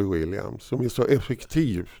gör, Terry Williams, som är så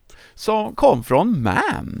effektivt. Som kom från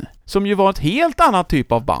Man. Som ju var ett helt annat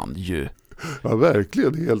typ av band ju. Ja,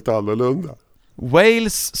 verkligen helt annorlunda.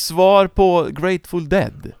 Wales svar på Grateful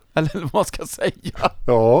Dead. Eller vad man ska säga.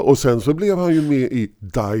 Ja, och sen så blev han ju med i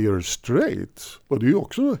Dire Straits. Och det är ju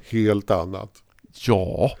också något helt annat.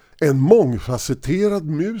 Ja, En mångfacetterad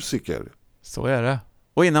musiker. så är det.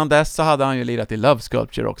 Och innan dess så hade han ju lirat i Love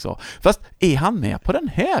Sculpture också. Fast är han med på den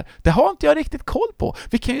här? Det har inte jag riktigt koll på.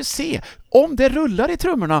 Vi kan ju se om det rullar i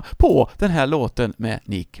trummorna på den här låten med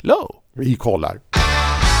Nick Lowe. Vi kollar.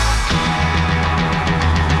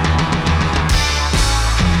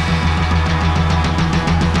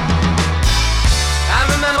 I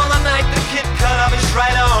remember the night the kid cut off his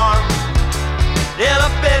right arm in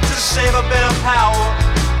a bid to save a bit of power.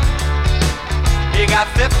 He got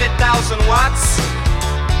 50,000 watts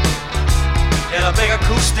in a big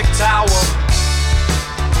acoustic tower.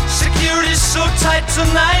 Security's so tight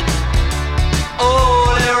tonight. Oh,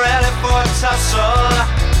 they're ready for a tussle.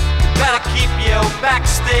 Gotta keep your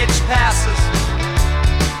backstage passes,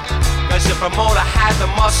 'cause your promoter had the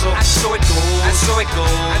muscle. And so it goes, and so it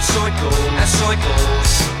goes, and so it goes, and so it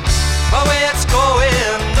goes. But where it's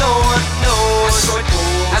going, no one knows. And so it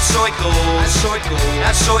goes, and so it goes, and so it goes,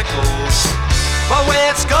 and so it goes. But where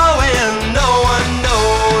it's going, no one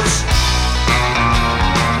knows.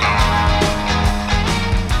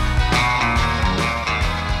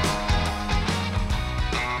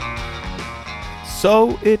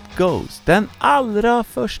 So It Goes, den allra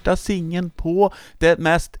första singeln på det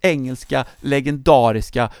mest engelska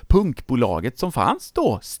legendariska punkbolaget som fanns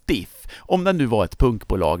då, Stiff. Om det nu var ett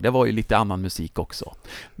punkbolag, det var ju lite annan musik också.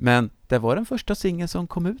 Men det var den första singeln som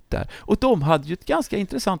kom ut där. Och de hade ju ett ganska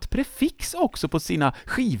intressant prefix också på sina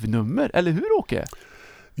skivnummer, eller hur Åke?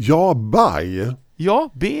 Ja, bye. Ja,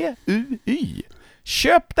 B-U-Y.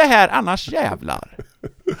 Köp det här annars jävlar.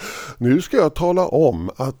 Nu ska jag tala om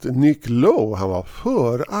att Nick Lowe, han var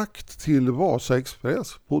förakt till Vasa Express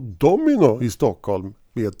på Domino i Stockholm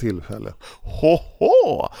vid ett tillfälle.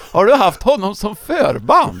 Hoho! Har du haft honom som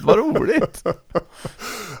förband? Vad roligt!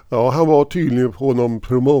 Ja, han var tydligen på någon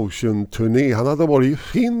promotion-turné. Han hade varit i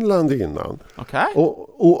Finland innan. Okej.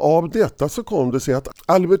 Och av detta så kom det sig att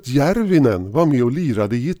Albert Järvinen var med och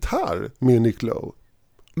lirade gitarr med Nick Lowe.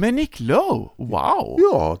 Men Nick Lowe, wow!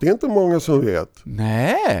 Ja, det är inte många som vet.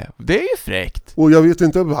 Nej, det är ju fräckt. Och jag vet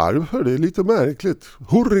inte varför, det är lite märkligt.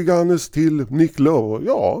 Hurriganes till Nick Lowe,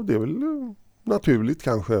 ja det är väl naturligt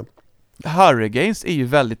kanske. Hurricanes är ju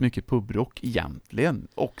väldigt mycket pubrock egentligen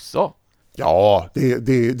också. Ja,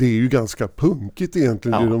 det är ju ganska punkigt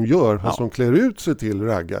egentligen Ja. det de gör, fast Ja. de klär ut sig till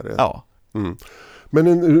raggare. Ja. Men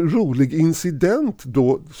en rolig incident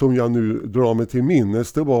då som jag nu drar mig till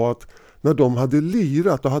minnes, det var att när de hade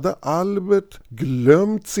lirat, då hade Albert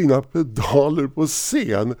glömt sina pedaler på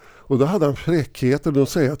scen. Och då hade han fräckheten att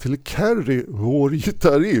säga till Carrie, vår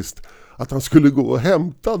gitarrist, att han skulle gå och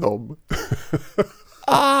hämta dem.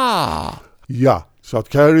 Ah! Ja, så att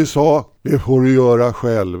Carrie sa, det får du göra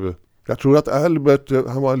själv. Jag tror att Albert,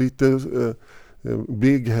 han var lite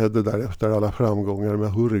big-headed där efter alla framgångar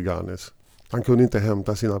med Hurriganes. Han kunde inte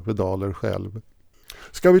hämta sina pedaler själv.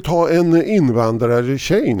 Ska vi ta en invandrare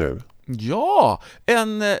tjej nu? Ja,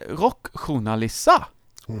 en rockjournalissa.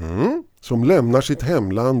 Som lämnar sitt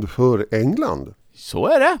hemland för England. Så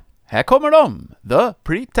är det. Här kommer de, The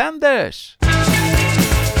Pretenders.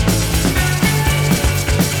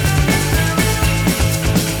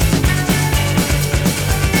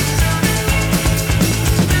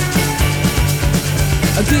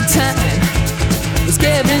 A good time was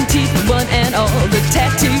guaranteed for one and all. The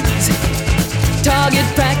tattoos, target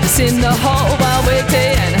practice in the hall while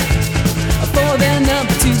waiting for their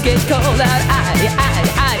number to get called out.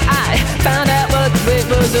 I found out what it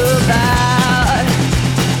was about.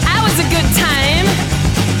 I was a good time,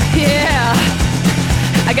 yeah,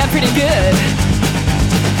 I got pretty good.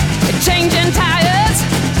 Changing tires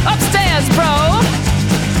upstairs, bro.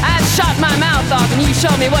 I shot my mouth off and you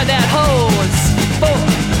showed me what that hole's for.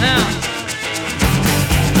 Now.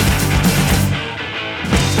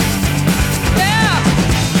 Yeah.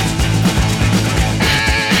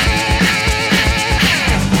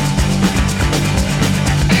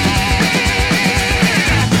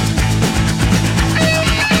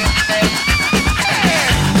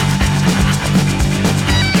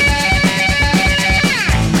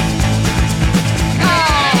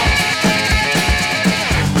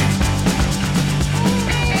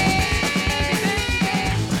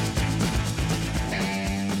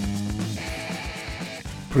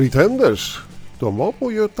 Pretenders, de var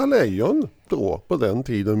på Göta Lejon då på den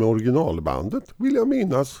tiden med originalbandet, vill jag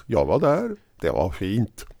minnas. Jag var där. Det var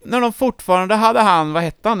fint. När de fortfarande hade han, vad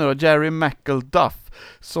hette han nu då? Jerry McElduff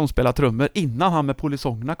som spelade trummor innan han med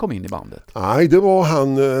Polysongerna kom in i bandet. Nej, det var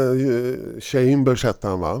han Chambers hette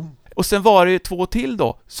han, va? Och sen var det ju 2 till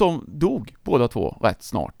då som dog, båda 2 rätt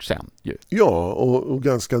snart sen ju. Ja, och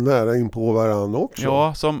ganska nära in på varann också.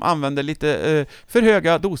 Ja, som använde lite för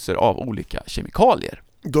höga doser av olika kemikalier.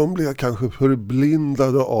 De blev kanske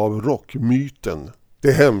förblindade av rockmyten. Det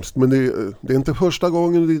är hemskt, men det är inte första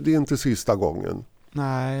gången, det är inte sista gången.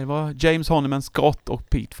 Nej, det var James Honeyman Scott och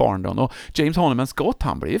Pete Farndon. Och James Honeyman Scott,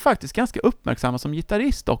 han blev ju faktiskt ganska uppmärksammad som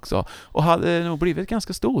gitarrist också. Och hade nog blivit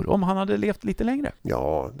ganska stor om han hade levt lite längre.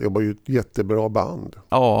 Ja, det var ju ett jättebra band.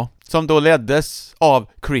 Ja, som då leddes av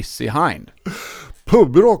Chrissie Hynde.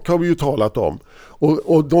 Pubrock har vi ju talat om.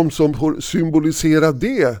 Och de som får symbolisera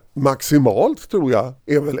det maximalt tror jag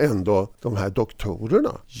är väl ändå de här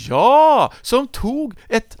doktorerna. Ja, som tog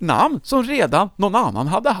ett namn som redan någon annan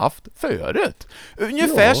hade haft förut.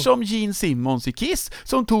 Ungefär som Gene Simmons i Kiss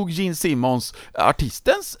som tog Gene Simmons,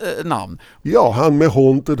 artistens namn. Ja, han med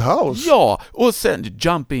Haunted House. Ja, och sen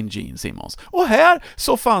Jumpin' Gene Simmons. Och här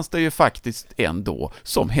så fanns det ju faktiskt en då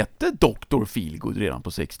som hette Dr. Feelgood redan på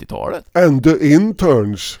 60-talet. And the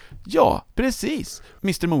Interns. Ja, precis.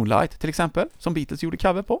 Mr. Moonlight till exempel, som Beatles gjorde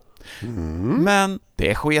cover på. Men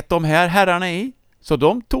det sket de här herrarna i, så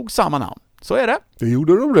de tog samma namn. Så är det. Det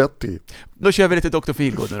gjorde de rätt i. Då kör vi lite Dr.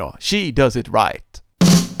 Feelgood nu då. She Does It Right.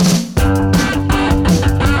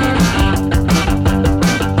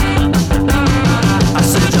 I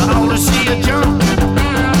said you ought to see her jump.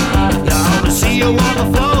 You ought to see her on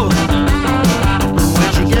the floor.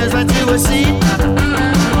 When she gets right to her seat,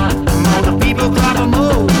 all the people clap and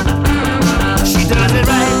move. She does it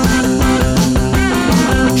right.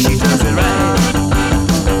 She does it right.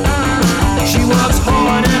 She works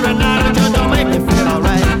hard every night and just don't make me feel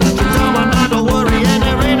alright. She told me not to worry and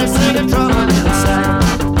there ain't a single trouble inside.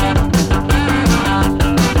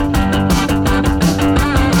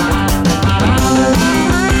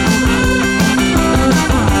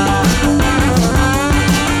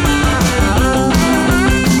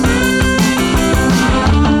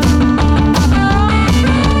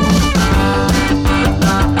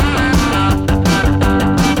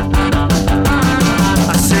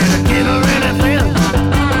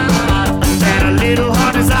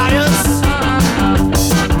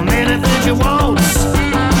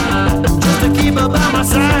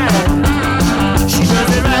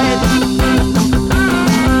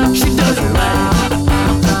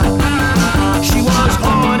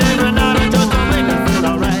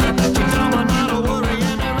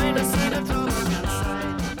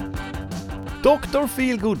 Dr.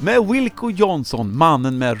 Feelgood med Wilco Johnson,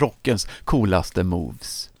 mannen med rockens coolaste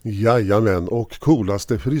moves. Jajamän, och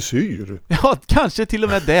coolaste frisyr. Ja, kanske till och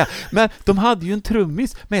med det. Men de hade ju en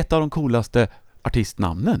trummis med ett av de coolaste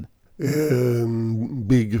artistnamnen.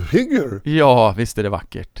 Big Figure. Ja, visst är det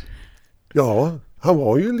vackert. Ja, han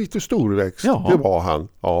var ju lite storväxt. Ja. Det var han.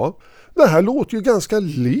 Ja. Det här låter ju ganska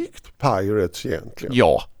likt Pirates egentligen.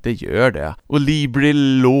 Ja, det gör det. Och Lee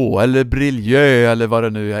Brillo eller Brillieux eller vad det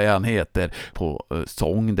nu är han heter på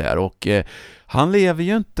sång där. Och han lever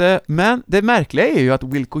ju inte, men det märkliga är ju att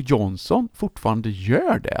Wilco Johnson fortfarande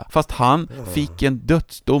gör det. Fast han fick en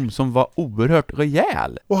dödsdom som var oerhört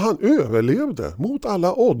rejäl. Och han överlevde mot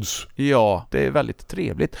alla odds. Ja, det är väldigt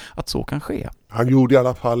trevligt att så kan ske. Han gjorde i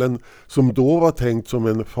alla fall en som då var tänkt som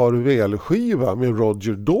en farvälskiva med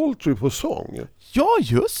Roger Daltrey på sång. Ja,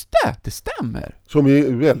 just det stämmer. Som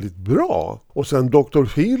är väldigt bra. Och sen Dr.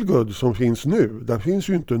 Feelgood som finns nu, där finns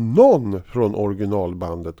ju inte någon från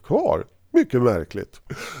originalbandet kvar. Mycket märkligt.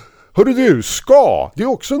 Hörru du, Ska, det är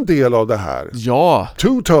också en del av det här. Ja.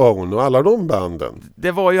 Two-Tone och alla de banden.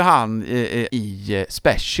 Det var ju han i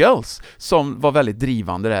Specials som var väldigt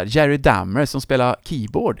drivande där. Jerry Dammer som spelar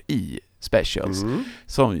keyboard i Specials.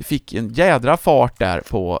 Som fick en jädra fart där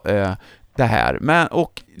på det här. Men,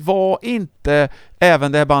 och var inte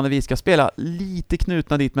även det här bandet vi ska spela lite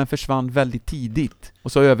knutna dit, men försvann väldigt tidigt.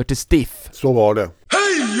 Och så över till Stiff. Så var det.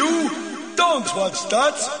 Hey you! Don't watch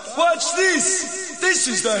that! Watch this! This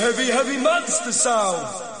is the heavy, heavy monster sound!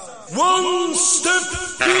 One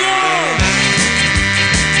step beyond!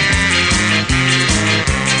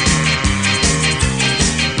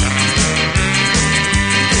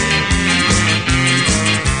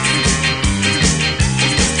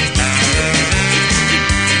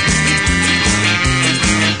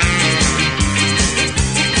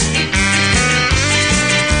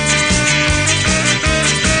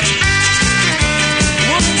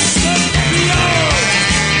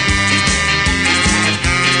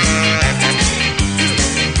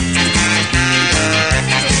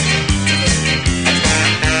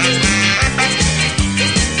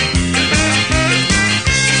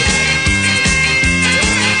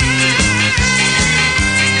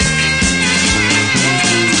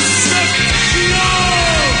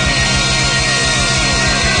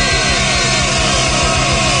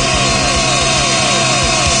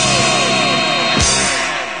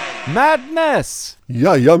 Madness!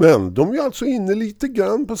 Jajamän, de är alltså inne lite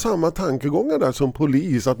grann på samma tankegångar där som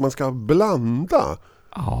Police, att man ska blanda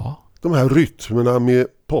Ja, de här rytmerna med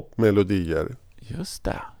popmelodier. just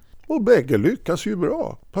det. Och bägge lyckas ju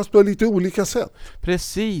bra, fast på lite olika sätt.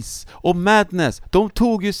 Precis. Och Madness, de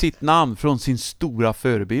tog ju sitt namn från sin stora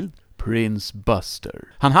förebild Prince Buster.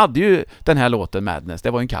 Han hade ju den här låten Madness,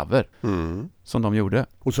 det var en cover som de gjorde.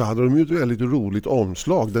 Och så hade de ju ett väldigt roligt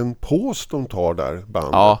omslag, den pås de tar där,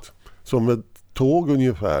 bandet. Ja. Som ett tåg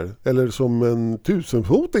ungefär, eller som en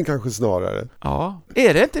tusenfoten kanske snarare. Ja.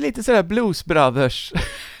 Är det inte lite sådär Blues Brothers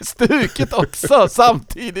stuket också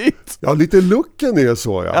samtidigt? Ja, lite looken är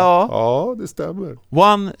så, ja. Ja. Ja, det stämmer.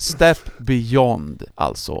 One Step Beyond,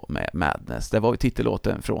 alltså med Madness. Det var ju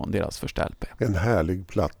titellåten från deras första LP. En härlig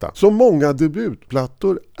platta. Som många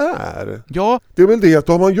debutplattor är. Ja, Det är väl det att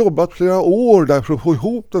då har man jobbat flera år där för att få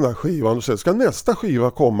ihop den här skivan och sen ska nästa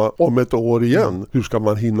skiva komma om ett år igen. Hur ska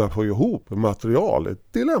man hinna få ihop materialet?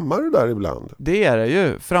 Dilemma det där ibland. det är det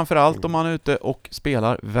ju. Framförallt om man är ute och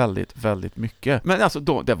spelar väldigt, väldigt mycket. Men alltså,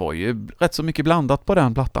 det var ju rätt så mycket blandat på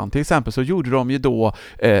den plattan. Till exempel så gjorde de ju då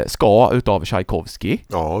Ska utav Tchaikovsky.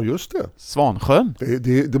 Ja, just det. Svansjön.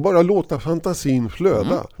 Det bara låta fantasin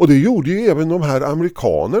flöda. Och det gjorde ju även de här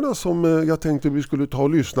amerikanerna som jag tänkte vi skulle ta och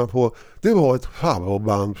lyssna på. Det var ett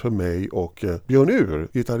favoritband för mig och Björn Ur,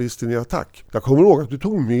 gitarristen i Attack. Jag kommer ihåg att du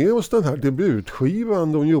tog med oss den här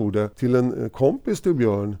debutskivan de gjorde till en kompis till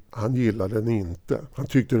Björn. Han gillade den inte. Han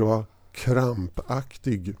tyckte det var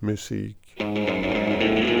krampaktig musik.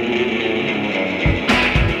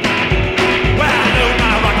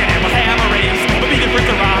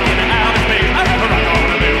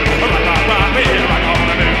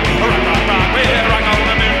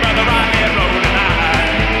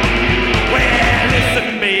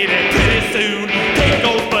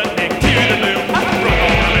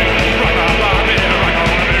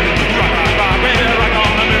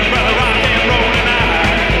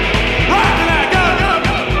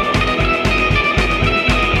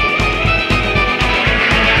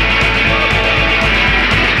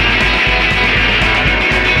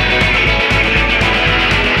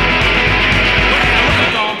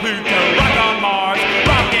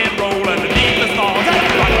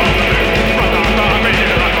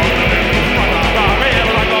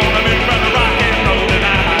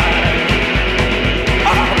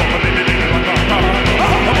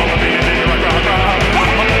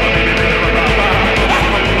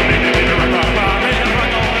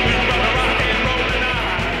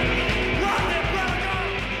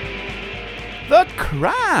 The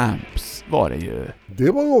Cramps var det ju.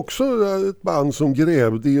 Det var ju också ett band som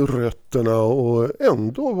grävde i rötterna och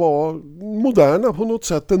ändå var moderna på något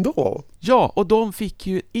sätt ändå. Ja, och de fick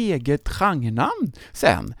ju eget genrenamn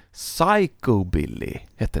sen. Psychobilly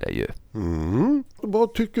hette det ju.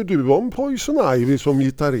 Vad tycker du om Poison Ivy som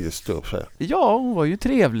gitarrist, Uffe? Ja, hon var ju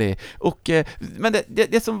trevlig. Och, men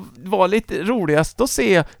det som var lite roligast att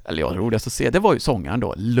se, eller ja, roligast att se, det var ju sångaren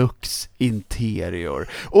då, Lux Interior.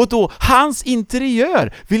 Och då, hans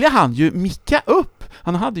interiör ville han ju micka upp.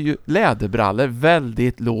 Han hade ju läderbrallor,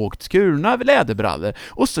 väldigt lågt skurna läderbrallor.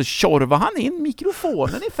 Och så tjorvade han in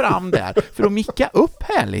mikrofonen i fram där för att micka upp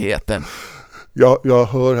härligheten. Jag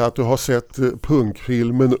hör att du har sett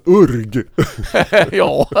punkfilmen Urg.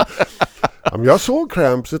 Ja. Ja, men jag såg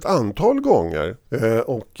Cramps ett antal gånger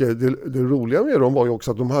och det roliga med dem var ju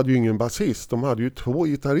också att de hade ju ingen basist. De hade ju 2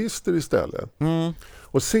 gitarrister istället.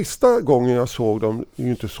 Och sista gången jag såg dem, det är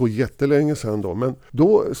ju inte så jättelänge sedan då, men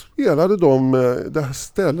då spelade de det här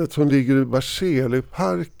stället som ligger i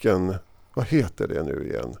Berzelii-parken. Vad heter det nu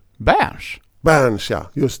igen? Berns, ja.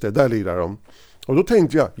 Just det, där lirar de. Och då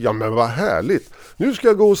tänkte jag, ja men vad härligt. Nu ska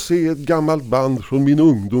jag gå och se ett gammalt band från min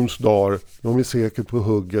ungdomsdag. De är säkert på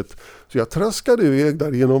hugget. Så jag traskade iväg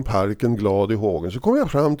där genom parken glad i hågen. Så kom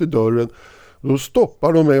jag fram till dörren. Och då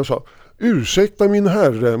stoppade de mig och sa, ursäkta min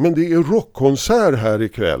herre, men det är rockkonsert här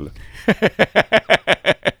ikväll.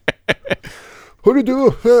 Hörru du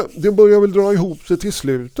Uffe, det börjar väl dra ihop sig till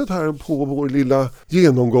slutet här på vår lilla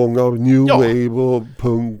genomgång av New Wave och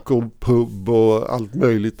punk och pub och allt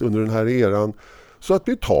möjligt under den här eran. Så att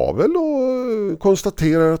vi tar väl och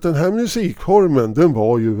konstaterar att den här musikformen, den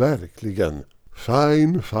var ju verkligen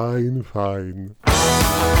fine, fine, fine.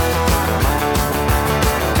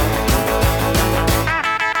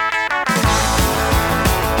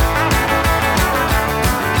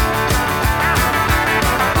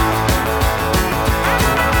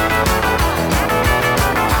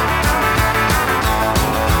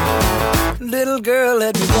 Little girl,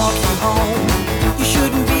 let me walk you home. You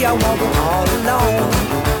shouldn't be out walking all alone.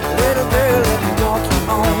 Little girl, let me walk you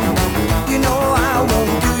home. You know I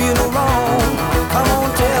won't do you no wrong. Come on,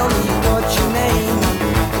 tell me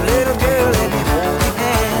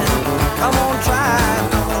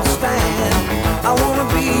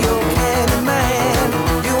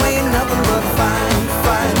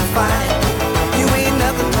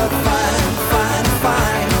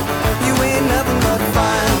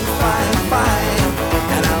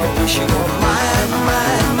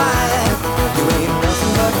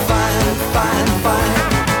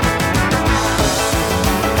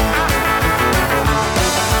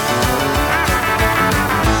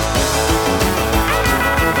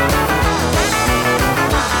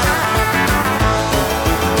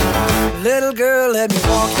Little girl, let me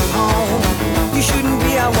walk you home. You shouldn't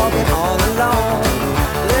be out walking all alone.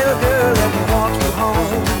 Little girl, let me walk you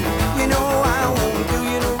home. You know I won't do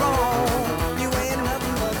you no wrong. You ain't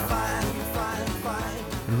nothing but fine.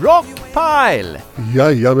 Rockpile!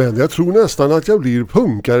 Jajamän, jag tror nästan att jag blir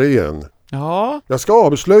punkare igen. Ja, Jag ska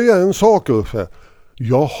avslöja en sak, Uffe.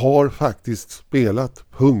 Jag har faktiskt spelat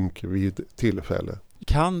punk vid tillfälle.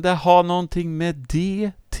 kan det ha någonting med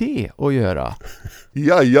DT att göra?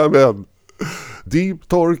 Jajamän! Deep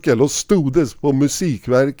Torkel och Stodes på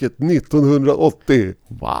Musikverket 1980.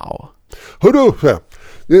 Wow. Hörru Uffe,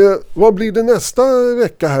 vad blir det nästa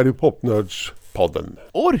vecka här i Popnörds-podden?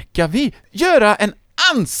 Orkar vi göra en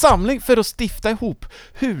ansamling för att stifta ihop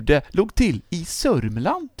hur det låg till i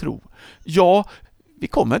Sörmland, tro? Ja, vi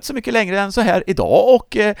kommer inte så mycket längre än så här idag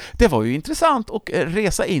och det var ju intressant att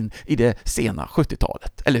resa in i det sena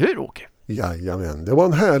 70-talet. Eller hur, Åke? Jajamän, det var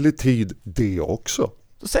en härlig tid det också.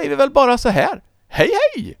 Då säger vi väl bara så här. Hej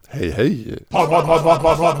hej! Hej hej!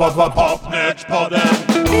 Popnördspodden.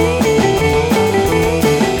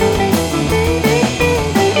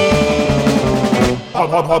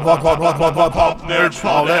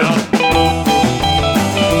 Popnördspodden.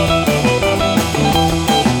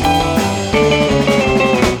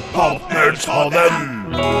 Popnördspodden.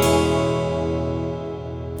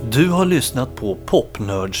 Du har lyssnat på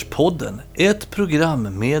Popnördspodden, ett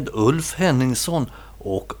program med Ulf Henningsson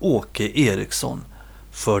och Åke Eriksson.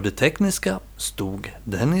 För det tekniska stod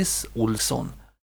Dennis Olsson.